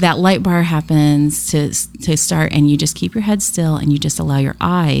 So that light bar happens to start, and you just keep your head still, and you just allow your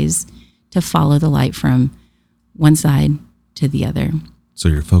eyes to follow the light from one side to the other. So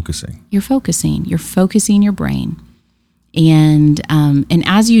you're focusing. You're focusing your brain. And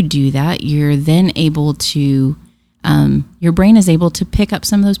as you do that, you're then able to, your brain is able to pick up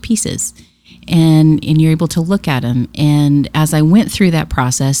some of those pieces, and you're able to look at them. And as I went through that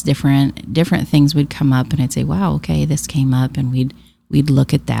process, different things would come up, and I'd say, wow, okay, this came up, and we'd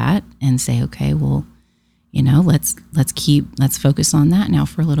look at that and say, okay, well, let's focus on that now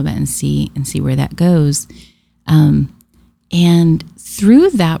for a little bit and see where that goes. And through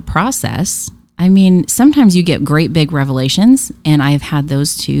that process, I mean, sometimes you get great big revelations, and I've had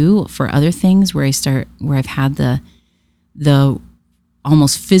those too for other things where I've had the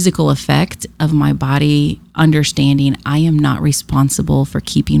almost physical effect of my body understanding I am not responsible for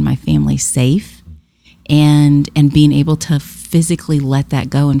keeping my family safe, and being able to physically let that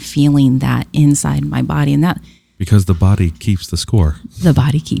go and feeling that inside my body. And that, because the body keeps the score. The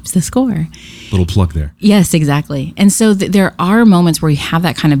body keeps the score. Little plug there. Yes, exactly. And so there are moments where you have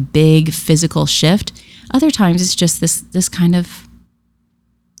that kind of big physical shift. Other times it's just this kind of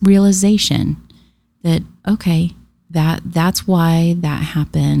realization that, okay, that's why that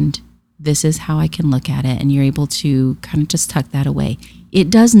happened. This is how I can look at it. And you're able to kind of just tuck that away. It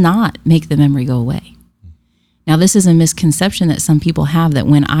does not make the memory go away. Now, this is a misconception that some people have, that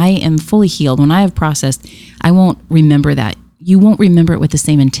when I am fully healed, when I have processed, I won't remember that. You won't remember it with the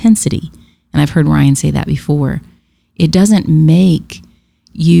same intensity. And I've heard Ryan say that before. It doesn't make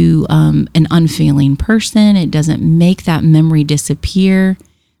you an unfeeling person. It doesn't make that memory disappear.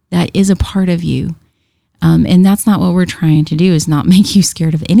 That is a part of you. And that's not what we're trying to do, is not make you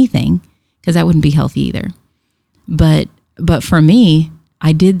scared of anything, because that wouldn't be healthy either. But for me,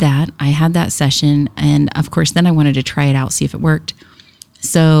 I did that. I had that session, and of course, then I wanted to try it out, see if it worked.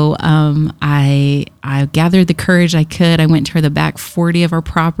 So I gathered the courage I could. I went to the back 40 of our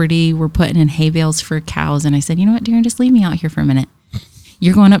property. We're putting in hay bales for cows, and I said, you know what, Darren, just leave me out here for a minute.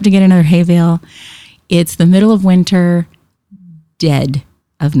 You're going up to get another hay bale. It's the middle of winter, dead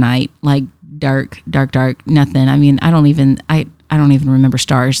of night, like dark, nothing. I mean, I don't even remember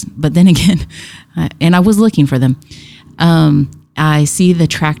stars. But then again, and I was looking for them. I see the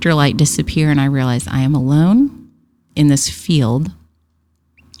tractor light disappear, and I realize I am alone in this field.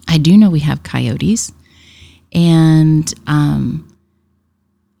 I do know we have coyotes, and I'm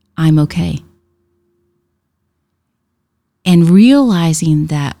okay. And realizing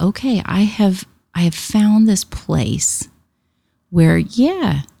that, okay, I have found this place where,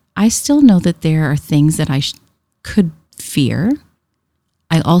 yeah, I still know that there are things that I could fear.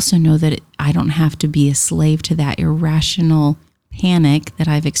 I also know that I don't have to be a slave to that irrational panic that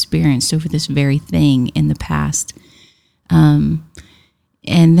I've experienced over this very thing in the past. And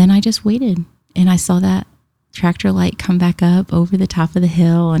then I just waited, and I saw that tractor light come back up over the top of the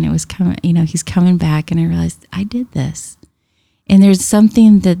hill, and it was coming, he's coming back, and I realized I did this. And there's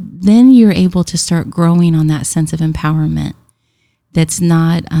something that then you're able to start growing on that sense of empowerment. That's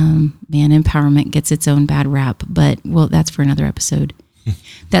not, empowerment gets its own bad rap, but that's for another episode.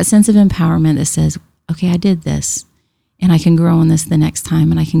 That sense of empowerment that says, okay, I did this, and I can grow on this the next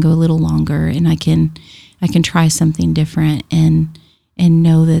time, and I can go a little longer, and I can try something different, and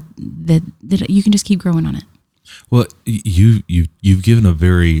know that you can just keep growing on it. Well, you've given a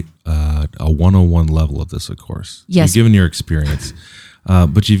very a 101 level of this, of course. Yes. You've given your experience,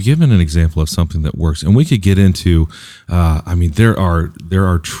 but you've given an example of something that works, and we could get into. There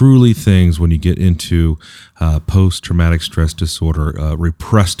are truly things when you get into post-traumatic stress disorder,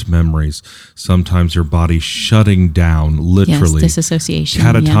 repressed memories. Sometimes your body shutting down, literally. Yes, disassociation,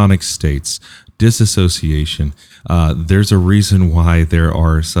 catatonic states, disassociation. There's a reason why there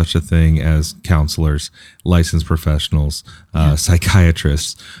are such a thing as counselors, licensed professionals,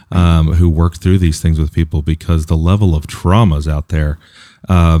 psychiatrists who work through these things with people, because the level of traumas out there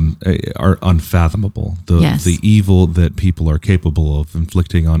are unfathomable. The evil that people are capable of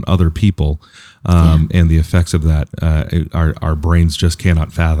inflicting on other people, and the effects of that, our brains just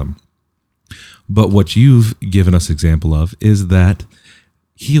cannot fathom. But what you've given us example of is that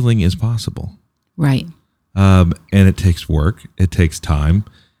healing is possible. Right. And it takes work, it takes time,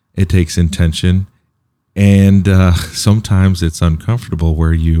 it takes intention, and sometimes it's uncomfortable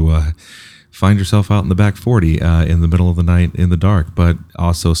where you find yourself out in the back 40 in the middle of the night in the dark, but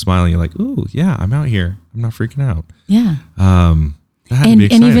also smiling. You're like, ooh, yeah, I'm out here. I'm not freaking out. Yeah. That had to be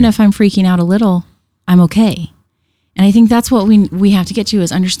exciting. And even if I'm freaking out a little, I'm okay. And I think that's what we have to get to,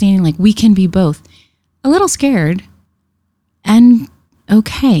 is understanding, like, we can be both a little scared and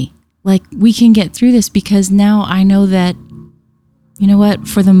okay. Like, we can get through this, because now I know that, you know what,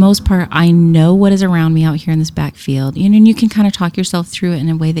 for the most part, I know what is around me out here in this backfield. And you can kind of talk yourself through it in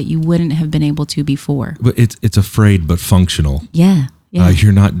a way that you wouldn't have been able to before. But it's afraid but functional. Yeah.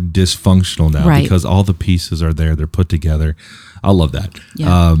 You're not dysfunctional now, right, because all the pieces are there. They're put together. I love that.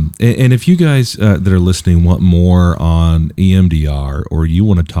 Yeah. And if you guys that are listening want more on EMDR, or you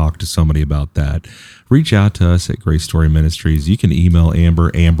want to talk to somebody about that, reach out to us at Grace Story Ministries. You can email Amber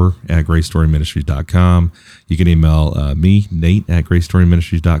at gracestoryministries.com. You can email me, Nate, at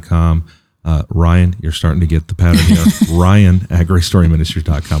gracestoryministries.com. Ryan, you're starting to get the pattern here. Ryan at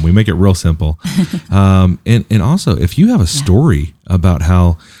gracestoryministries.com. We make it real simple. And also, if you have a story about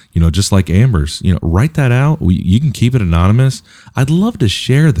how, just like Amber's, write that out. You can keep it anonymous. I'd love to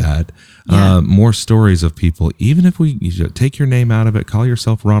share that. More stories of people, even if we take your name out of it, call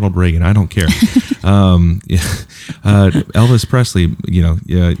yourself Ronald Reagan. I don't care. Elvis Presley,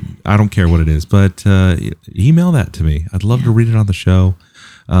 I don't care what it is, but email that to me. I'd love to read it on the show.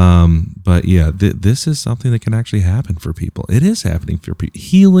 But yeah, this is something that can actually happen for people. It is happening for people.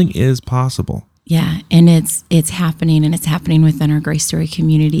 Healing is possible. Yeah. And it's happening, and it's happening within our Grace Story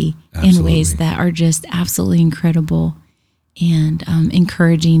community. Absolutely. In ways that are just absolutely incredible and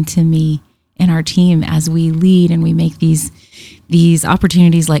encouraging to me and our team as we lead and we make these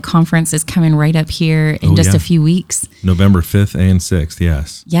opportunities, like conferences coming right up here in a few weeks. November 5th and 6th.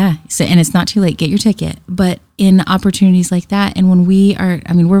 Yes. Yeah. So, and it's not too late. Get your ticket. But in opportunities like that, and when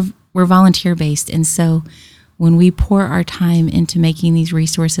we're volunteer based. And so when we pour our time into making these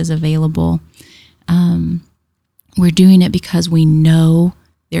resources available, we're doing it because we know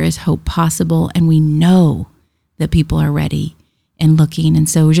there is hope possible, and we know that people are ready and looking. And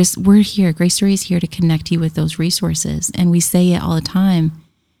so we're here. Grace Story is here to connect you with those resources. And we say it all the time.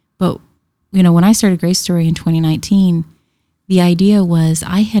 But, when I started Grace Story in 2019, the idea was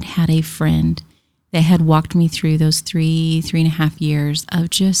I had a friend that had walked me through those 3.5 years of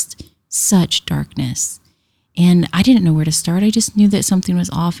just such darkness. And I didn't know where to start. I just knew that something was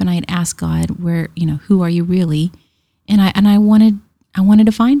off, and I had asked God, who are you really? And I wanted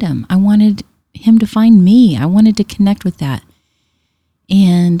to find him. I wanted him to find me. I wanted to connect with that.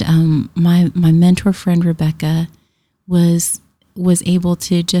 And my mentor friend Rebecca was able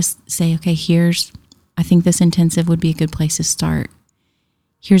to just say, okay, I think this intensive would be a good place to start.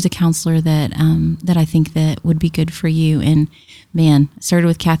 Here's a counselor that I think that would be good for you. And man, started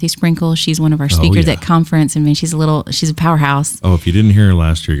with Kathy Sprinkle. She's one of our speakers at conference, and man, she's a powerhouse. Oh, if you didn't hear her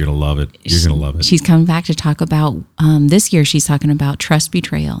last year, you're gonna love it. You're gonna love it. She's coming back to talk about this year. She's talking about trust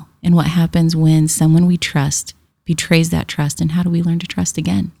betrayal and what happens when someone we trust betrays that trust, and how do we learn to trust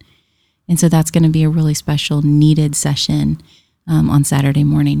again. And so that's going to be a really special, needed session on Saturday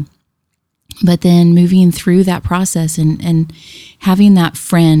morning. But then moving through that process and having that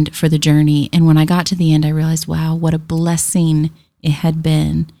friend for the journey. And when I got to the end, I realized, wow, what a blessing it had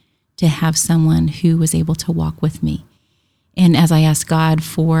been to have someone who was able to walk with me. And as I asked God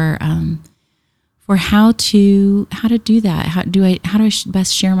for how to do that, how do I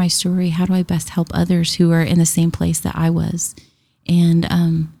best share my story? How do I best help others who are in the same place that I was? And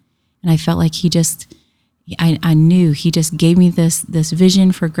I felt like I knew he just gave me this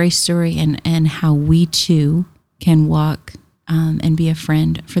vision for Grace Story and how we too can walk and be a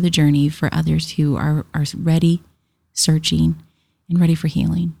friend for the journey for others who are ready, searching, and ready for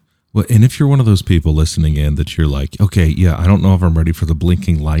healing. Well, and if you're one of those people listening in that you're like, okay, yeah, I don't know if I'm ready for the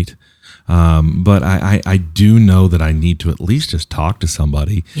blinking light, but I do know that I need to at least just talk to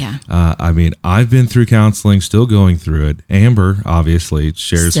somebody. Yeah. I mean, I've been through counseling, still going through it. Amber obviously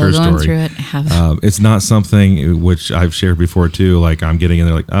shares her story. Still going through it. It's not something which I've shared before too. Like I'm getting in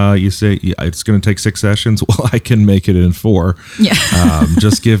there like, you say it's going to take 6 sessions. Well, I can make it in 4. Yeah.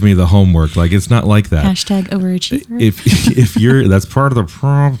 Just give me the homework. Like it's not like that. #overachiever. If you're, that's part of the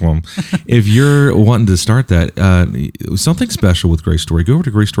problem. If you're wanting to start that, something special with Grace Story, go over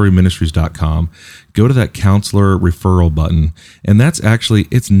to GraceStoryMinistries.com. Go to that counselor referral button. And that's actually,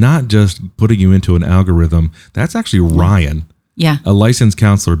 it's not just putting you into an algorithm. That's actually Ryan, a licensed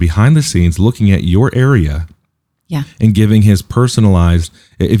counselor behind the scenes looking at your area and giving his personalized,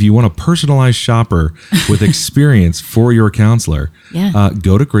 if you want a personalized shopper with experience for your counselor,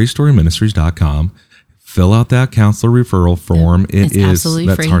 go to GraceStoryMinistries.com. Fill out that counselor referral form. It is absolutely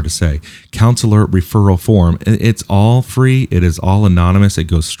free. That's hard to say. Counselor referral form. It's all free. It is all anonymous. It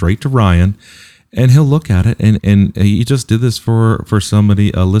goes straight to Ryan, and he'll look at it. And he just did this for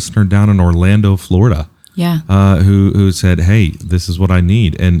somebody, a listener down in Orlando, Florida. Who said, "Hey, this is what I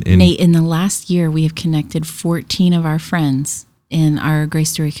need." And Nate, in the last year, we have connected 14 of our friends in our Grace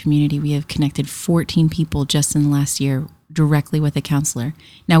Story community. We have connected 14 people just in the last year directly with a counselor.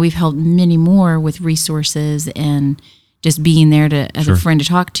 Now we've helped many more with resources and just being there as a friend to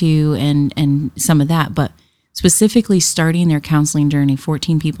talk to and some of that, but specifically starting their counseling journey,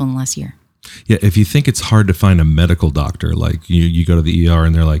 14 people in the last year. Yeah. If you think it's hard to find a medical doctor, like you go to the ER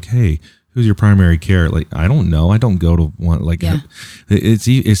and they're like, "Hey, who's your primary care?" Like, I don't know. I don't go to one. Like, it's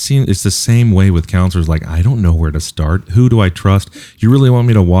the same way with counselors. Like, I don't know where to start. Who do I trust? You really want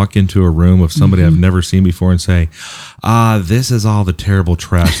me to walk into a room with somebody I've never seen before and say, this is all the terrible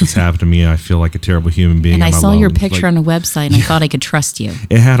trash that's happened to me. I feel like a terrible human being. And I saw your picture on a website and I thought I could trust you.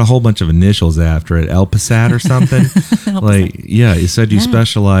 It had a whole bunch of initials after it, Elpasat or something. It said you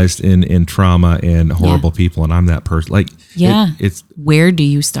specialized in trauma and horrible people, and I'm that person. Like, it's where do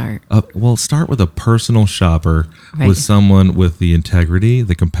you start? Well, start with a personal shopper, with someone with the integrity,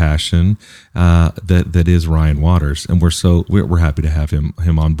 the compassion that is Ryan Waters, and we're happy to have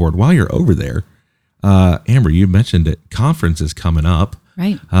him on board. While you're over there, Amber, you mentioned it. Conference is coming up,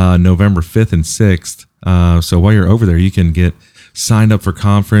 right? November 5th and 6th. So while you're over there, you can get signed up for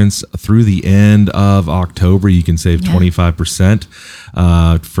conference through the end of October. You can save 25%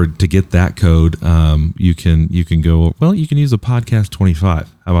 to get that code. You can go, well, you can use a podcast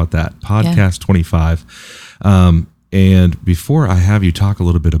 25. How about that? Podcast 25. And before I have you talk a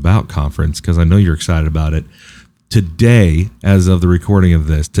little bit about conference, because I know you're excited about it, today, as of the recording of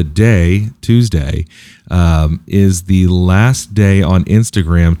this, Tuesday, is the last day on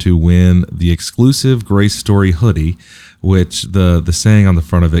Instagram to win the exclusive Grace Story hoodie, which the saying on the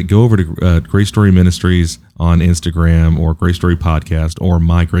front of it, go over to Grace Story Ministries on Instagram or Grace Story Podcast or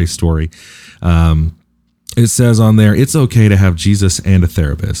My Grace Story. It says on there, it's okay to have Jesus and a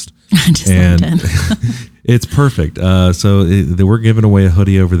therapist. It's perfect. So we're giving away a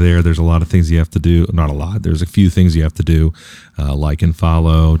hoodie over there. There's a lot of things you have to do. Not a lot. There's a few things you have to do, like and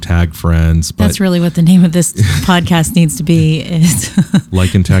follow, tag friends. But that's really what the name of this podcast needs to be. Is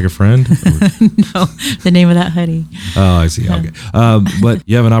like and tag a friend? No, the name of that hoodie. Oh, I see. Okay. But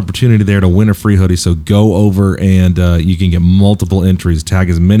you have an opportunity there to win a free hoodie. So go over and you can get multiple entries. Tag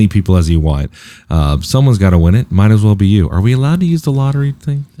as many people as you want. Someone's got to win it. Might as well be you. Are we allowed to use the lottery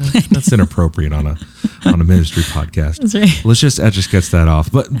thing? That's inappropriate on a ministry podcast. That's right. That just gets that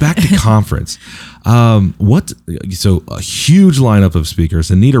off. But back to conference. So a huge lineup of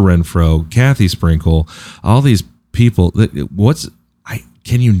speakers: Anita Renfro, Kathy Sprinkle, all these people.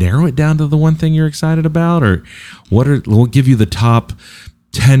 Can you narrow it down to the one thing you're excited about, or we'll give you the top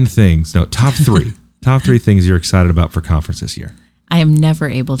 10 things. No, top 3. Top 3 things you're excited about for conference this year. I am never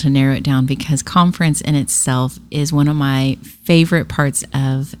able to narrow it down because conference in itself is one of my favorite parts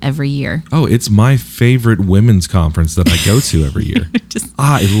of every year. Oh, it's my favorite women's conference that I go to every year.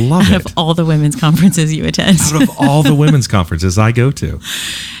 I love it. Out of all the women's conferences you attend. Out of all the women's conferences I go to.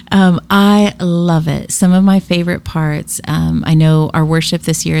 I love it. Some of my favorite parts, I know our worship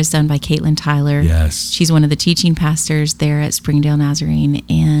this year is done by Caitlin Tyler. Yes. She's one of the teaching pastors there at Springdale Nazarene,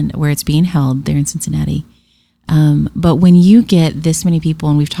 and where it's being held there in Cincinnati. But when you get this many people,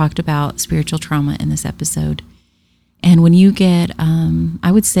 and we've talked about spiritual trauma in this episode, and when you get,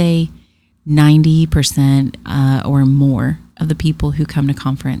 I would say 90% or more of the people who come to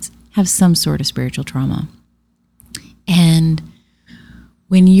conference have some sort of spiritual trauma. And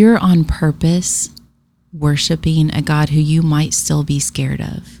when you're on purpose worshiping a God who you might still be scared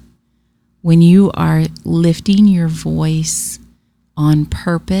of, when you are lifting your voice on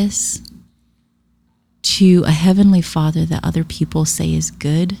purpose to a heavenly Father that other people say is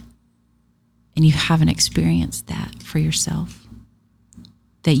good, and you haven't experienced that for yourself,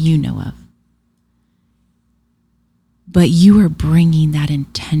 that you know of, but you are bringing that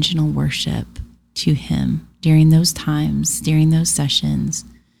intentional worship to Him during those times, during those sessions,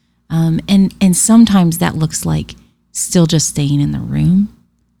 and sometimes that looks like still just staying in the room,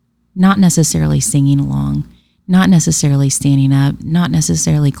 not necessarily singing along, not necessarily standing up, not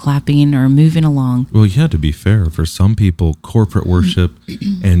necessarily clapping or moving along. Well, yeah, to be fair, for some people, corporate worship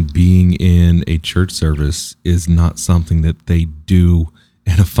and being in a church service is not something that they do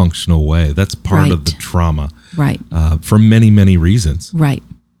in a functional way. That's part of the trauma. Right. For many, many reasons. Right.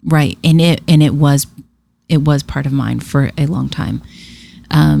 Right. And it was part of mine for a long time.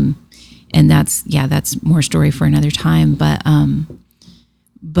 And that's more story for another time.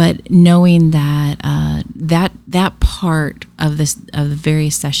 But knowing that that part of the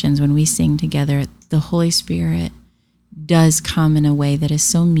various sessions when we sing together, the Holy Spirit does come in a way that is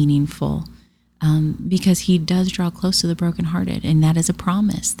so meaningful, because He does draw close to the brokenhearted, and that is a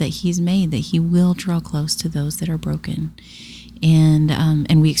promise that He's made, that He will draw close to those that are broken,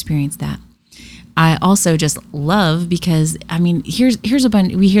 and we experience that. I also just love, because I mean, here's a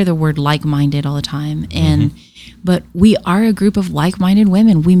bunch. We hear the word like-minded all the time, and but we are a group of like-minded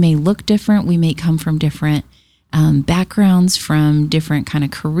women. We may look different. We may come from different backgrounds, from different kind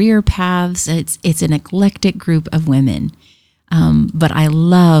of career paths. It's an eclectic group of women. But I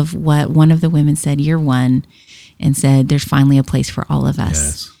love what one of the women said year one, and said, "There's finally a place for all of us."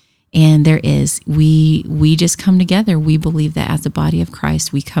 Yes. And there is. We just come together. We believe that as the body of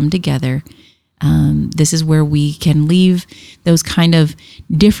Christ, we come together. This is where we can leave those kind of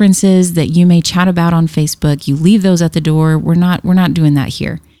differences that you may chat about on Facebook. You leave those at the door. We're not doing that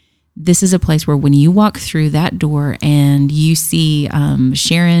here. This is a place where when you walk through that door and you see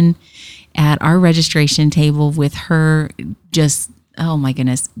Sharon at our registration table with her just, oh my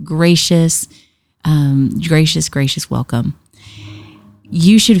goodness, gracious welcome.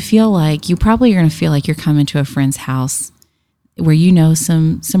 You should feel like, you probably are going to feel like you're coming to a friend's house where you know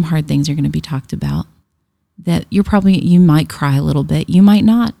some hard things are going to be talked about, that you might cry a little bit. You might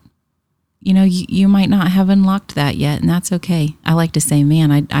not. You might not have unlocked that yet, and that's okay. I like to say,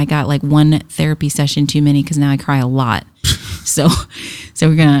 man, I got like one therapy session too many, because now I cry a lot. so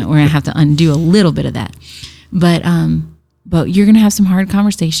we're gonna have to undo a little bit of that. But you're gonna have some hard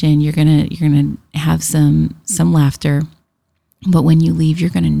conversation. You're gonna have some laughter. But when you leave, you're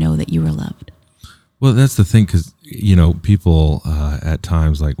gonna know that you were loved. Well, that's the thing, because people at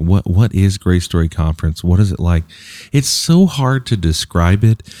times like, what is Grace Story Conference? What is it like? It's so hard to describe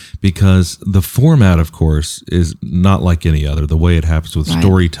it, because the format, of course, is not like any other. The way it happens with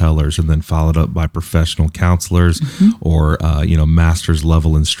storytellers, and then followed up by professional counselors, or master's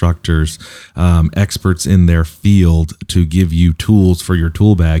level instructors, experts in their field, to give you tools for your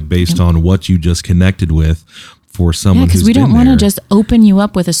tool bag based on what you just connected with. For someone who's been there. Because we don't want to just open you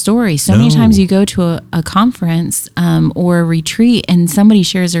up with a story. So many times you go to a conference or a retreat, and somebody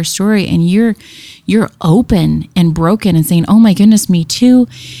shares their story, and you're open and broken and saying, "Oh my goodness, me too,"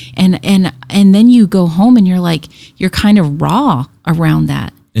 and then you go home and you're kind of raw around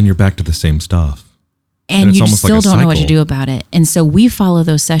that, and you're back to the same stuff, and you still don't know what to do about it. And so we follow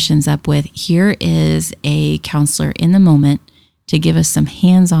those sessions up with, here is a counselor in the moment to give us some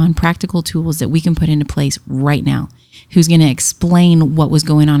hands-on practical tools that we can put into place right now, who's going to explain what was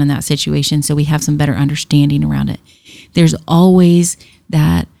going on in that situation so we have some better understanding around it. There's always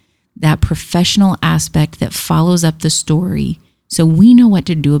that professional aspect that follows up the story, so we know what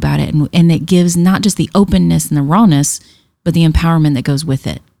to do about it, and it gives not just the openness and the rawness, but the empowerment that goes with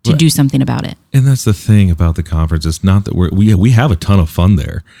it to do something about it. And that's the thing about the conference. It's not that we have a ton of fun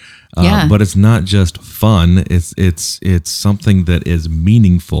there. Yeah. But it's not just fun. It's something that is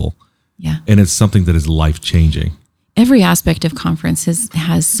meaningful. Yeah. And it's something that is life-changing. Every aspect of conference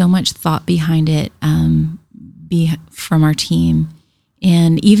has so much thought behind it, from our team.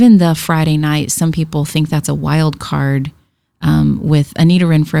 And even the Friday night, some people think that's a wild card, with Anita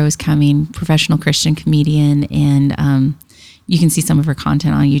Renfro is coming, professional Christian comedian, and you can see some of her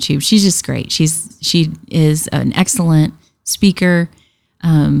content on YouTube. She's just great. She is an excellent speaker,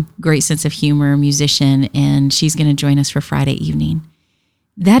 great sense of humor, musician, and she's going to join us for Friday evening.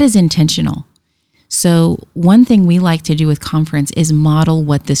 That is intentional. So one thing we like to do with conference is model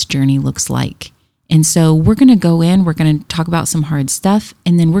what this journey looks like. And so we're going to go in, we're going to talk about some hard stuff,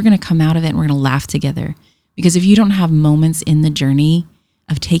 and then we're going to come out of it and we're going to laugh together. Because if you don't have moments in the journey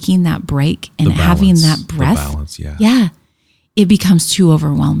of taking that break and having that breath, it becomes too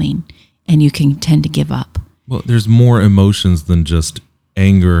overwhelming and you can tend to give up. Well, there's more emotions than just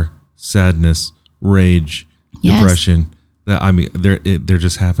anger, sadness, rage, depression. There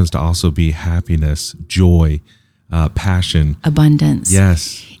just happens to also be happiness, joy, passion, abundance.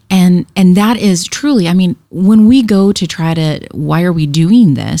 Yes. And that is truly, when we go to try to, why are we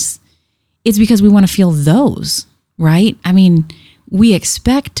doing this? It's because we want to feel those, right? We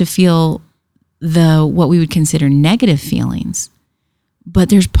expect to feel what we would consider negative feelings, but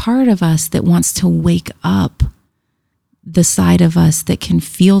there's part of us that wants to wake up the side of us that can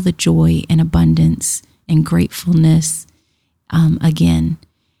feel the joy and abundance and gratefulness again.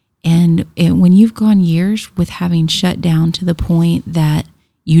 And when you've gone years with having shut down to the point that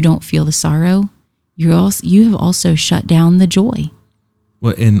you don't feel the sorrow, you have also shut down the joy.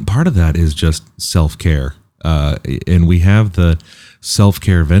 Well, and part of that is just self-care. And we have the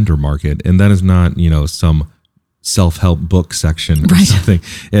self-care vendor market, and that is not, some self-help book section or something.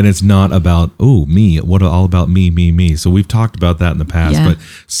 And it's not about, me, what all about me. So we've talked about that in the past, but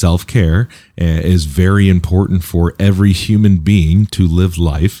self-care is very important for every human being to live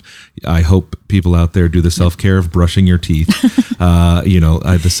life. I hope people out there do the self-care of brushing your teeth,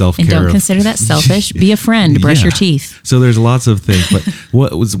 the self-care. And don't consider that selfish. Be a friend, brush your teeth. So there's lots of things, but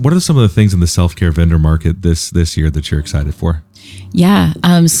what are some of the things in the self-care vendor market this year that you're excited for? Yeah.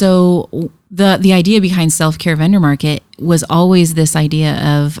 So the idea behind self-care vendor market was always this idea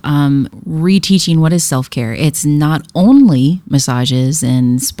of reteaching what is self-care. It's not only massages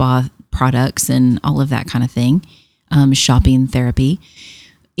and spa products and all of that kind of thing, shopping, therapy.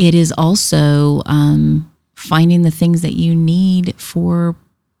 It is also finding the things that you need for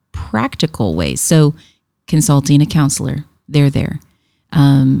practical ways. So consulting a counselor, they're there.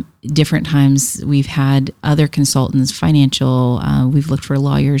 Different times we've had other consultants, financial, we've looked for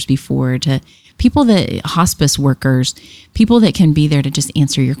lawyers before, to people hospice workers, people that can be there to just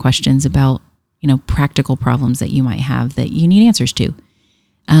answer your questions about, practical problems that you might have that you need answers to.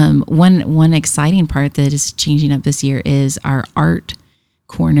 One exciting part that is changing up this year is our art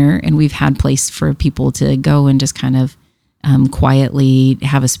corner. And we've had place for people to go and just kind of, quietly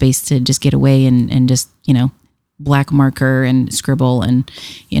have a space to just get away and just, black marker and scribble and,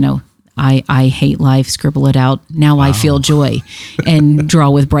 I hate life, scribble it out. Now I feel joy and draw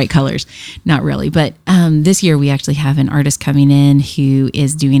with bright colors. Not really. But this year we actually have an artist coming in who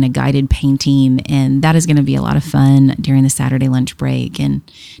is doing a guided painting, and that is going to be a lot of fun during the Saturday lunch break, and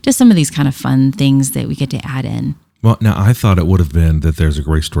just some of these kind of fun things that we get to add in. Well, now I thought it would have been that there's a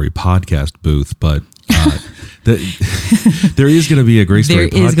Grace Story podcast booth, but there is going to be a Grace Story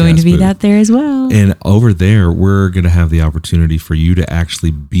podcast. There is going to be that there as well. And over there, we're going to have the opportunity for you to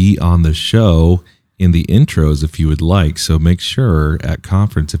actually be on the show in the intros if you would like. So make sure at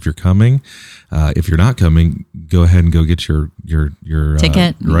conference, if you're coming, if you're not coming, go aahead and go get your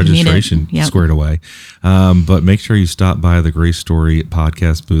ticket, registration squared away. But make sure you stop by the Grace Story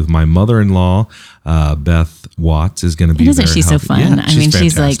podcast booth. My mother-in-law, Beth Watts, is going to be there. Isn't she so fun? Yeah,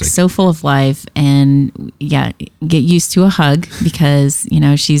 she's like so full of life, and get used to a hug because,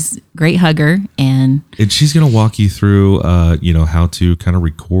 she's a great hugger, and she's going to walk you through, how to kind of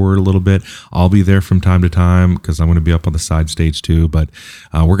record a little bit. I'll be there from time to time because I'm going to be up on the side stage too, but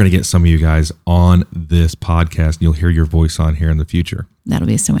we're going to get some of you guys on this podcast, and you'll hear your voice on here in the future. That'll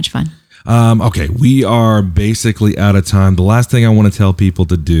be so much fun. Okay, we are basically out of time. The last thing I want to tell people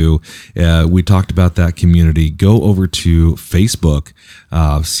to do, we talked about that community. Go over to Facebook,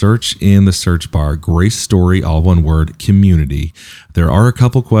 search in the search bar, Grace Story, all one word, community. There are a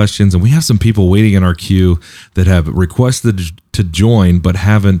couple questions, and we have some people waiting in our queue that have requested to join but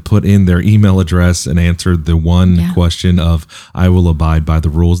haven't put in their email address and answered the one question of, I will abide by the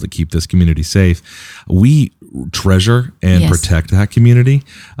rules that keep this community safe. We treasure and Yes. protect that community.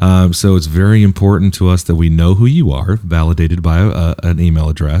 So it's very important to us that we know who you are, validated by an email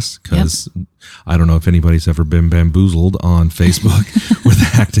address, because I don't know if anybody's ever been bamboozled on Facebook with a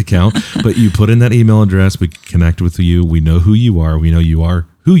hacked account, but you put in that email address, we connect with you, we know who you are, we know you are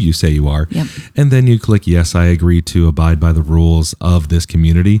who you say you are, Yep. and then you click, yes, I agree to abide by the rules of this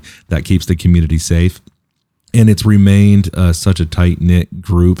community. That keeps the community safe. And it's remained such a tight-knit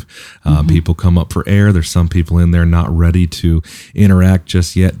group. People come up for air. There's some people in there not ready to interact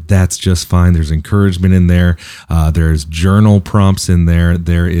just yet. That's just fine. There's encouragement in there. There's journal prompts in there.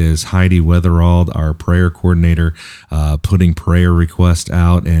 There is Heidi Weatherald, our prayer coordinator, putting prayer requests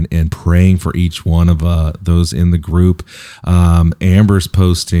out and praying for each one of those in the group. Amber's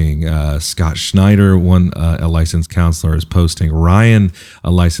posting. Scott Schneider, a licensed counselor, is posting. Ryan, a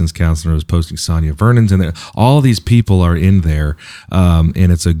licensed counselor, is posting. Sonia Vernon's in there. All these people are in there, and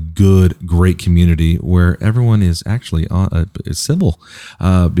it's a great community where everyone is actually civil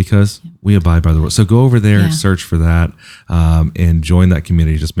because we abide by the rules. So go over there, search for that, and join that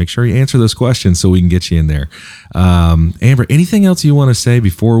community. Just make sure you answer those questions so we can get you in there. Amber, anything else you want to say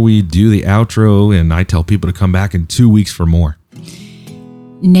before we do the outro and I tell people to come back in 2 weeks for more?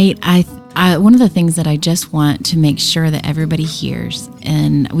 Nate, one of the things that I just want to make sure that everybody hears,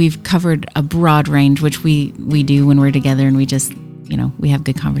 and we've covered a broad range, which we do when we're together and we just, we have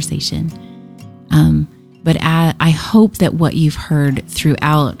good conversation. But I hope that what you've heard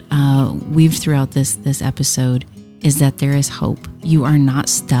throughout this episode is that there is hope. You are not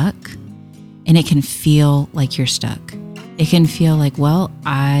stuck, and it can feel like you're stuck. It can feel like, well,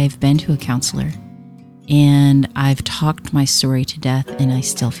 I've been to a counselor and I've talked my story to death and I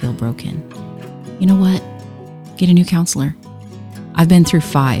still feel broken. You know what? Get a new counselor. I've been through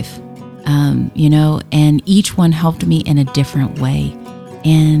 5, and each one helped me in a different way.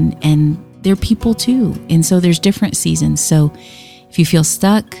 And they're people too. And so there's different seasons. So if you feel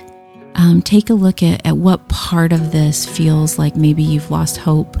stuck, take a look at what part of this feels like maybe you've lost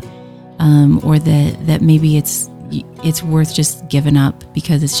hope, or that maybe it's worth just giving up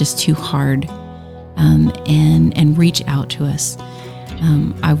because it's just too hard. And reach out to us.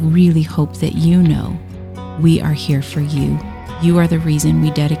 I really hope that we are here for you. You are the reason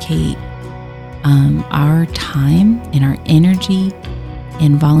we dedicate our time and our energy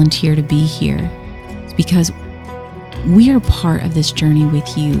and volunteer to be here. It's because we are part of this journey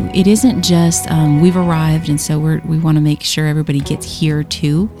with you. It isn't just we've arrived and so we want to make sure everybody gets here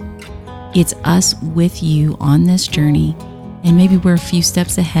too. It's us with you on this journey. And maybe we're a few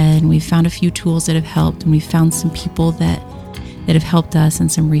steps ahead and we've found a few tools that have helped and we've found some people that have helped us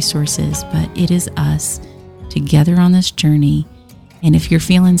and some resources. But it is us together on this journey. And if you're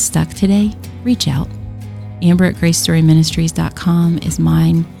feeling stuck today, reach out. Amber at GraceStoryMinistries.com is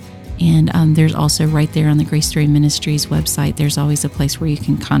mine. And there's also right there on the Grace Story Ministries website, there's always a place where you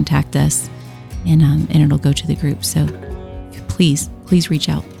can contact us and it'll go to the group. So please reach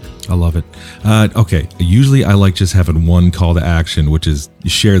out. I love it. Okay. Usually I like just having one call to action, which is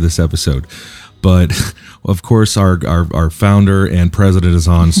share this episode. But of course, our founder and president is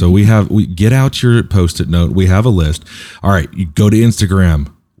on. So we get out your Post-it note. We have a list. All right. You go to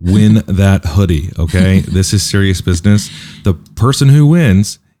Instagram, win that hoodie. Okay. This is serious business. The person who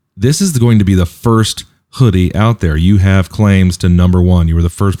wins, this is going to be the first hoodie out there. You have claims to number 1. You were the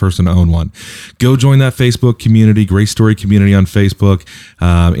first person to own one. Go join that Facebook community, Grace Story community on Facebook.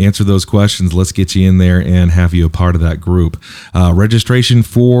 Answer those questions. Let's get you in there and have you a part of that group. Registration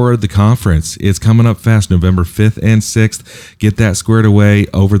for the conference is coming up fast, November 5th and 6th. Get that squared away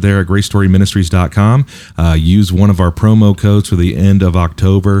over there at GraceStoryMinistries.com. Use one of our promo codes for the end of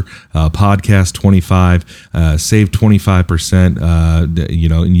October, podcast 25, save 25%,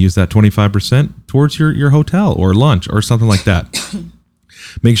 and use that 25% towards your hotel or lunch or something like that.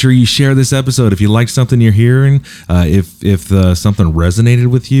 Make sure you share this episode. If you like something you're hearing, if something resonated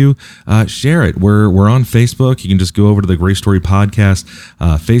with you, share it. We're on Facebook. You can just go over to the Grace Story Podcast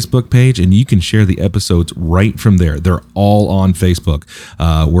Facebook page, and you can share the episodes right from there. They're all on Facebook.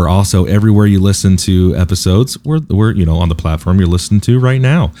 We're also everywhere you listen to episodes. We're on the platform you're listening to right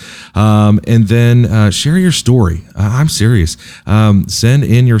now. And then share your story. I'm serious. Send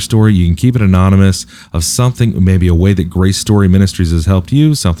in your story. You can keep it anonymous of something, maybe a way that Grace Story Ministries has helped you,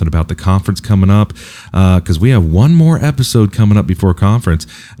 something about the conference coming up, because we have one more episode coming up before conference.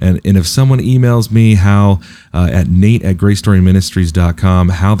 And if someone emails me at Nate@GraceStoryMinistries.com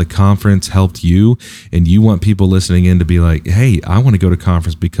how the conference helped you, and you want people listening in to be like, hey, I want to go to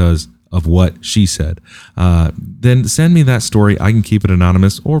conference because of what she said, then send me that story. I can keep it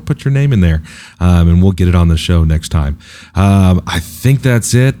anonymous or put your name in there, and we'll get it on the show next time. I think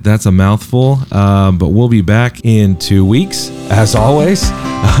that's it. That's a mouthful, but we'll be back in 2 weeks, as always.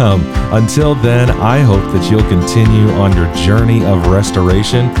 Until then, I hope that you'll continue on your journey of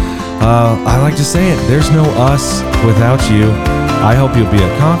restoration. I like to say it, there's no us without you. I hope you'll be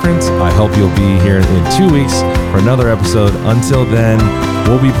at conference. I hope you'll be here in 2 weeks for another episode. Until then,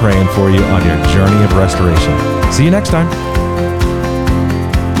 we'll be praying for you on your journey of restoration. See you next time.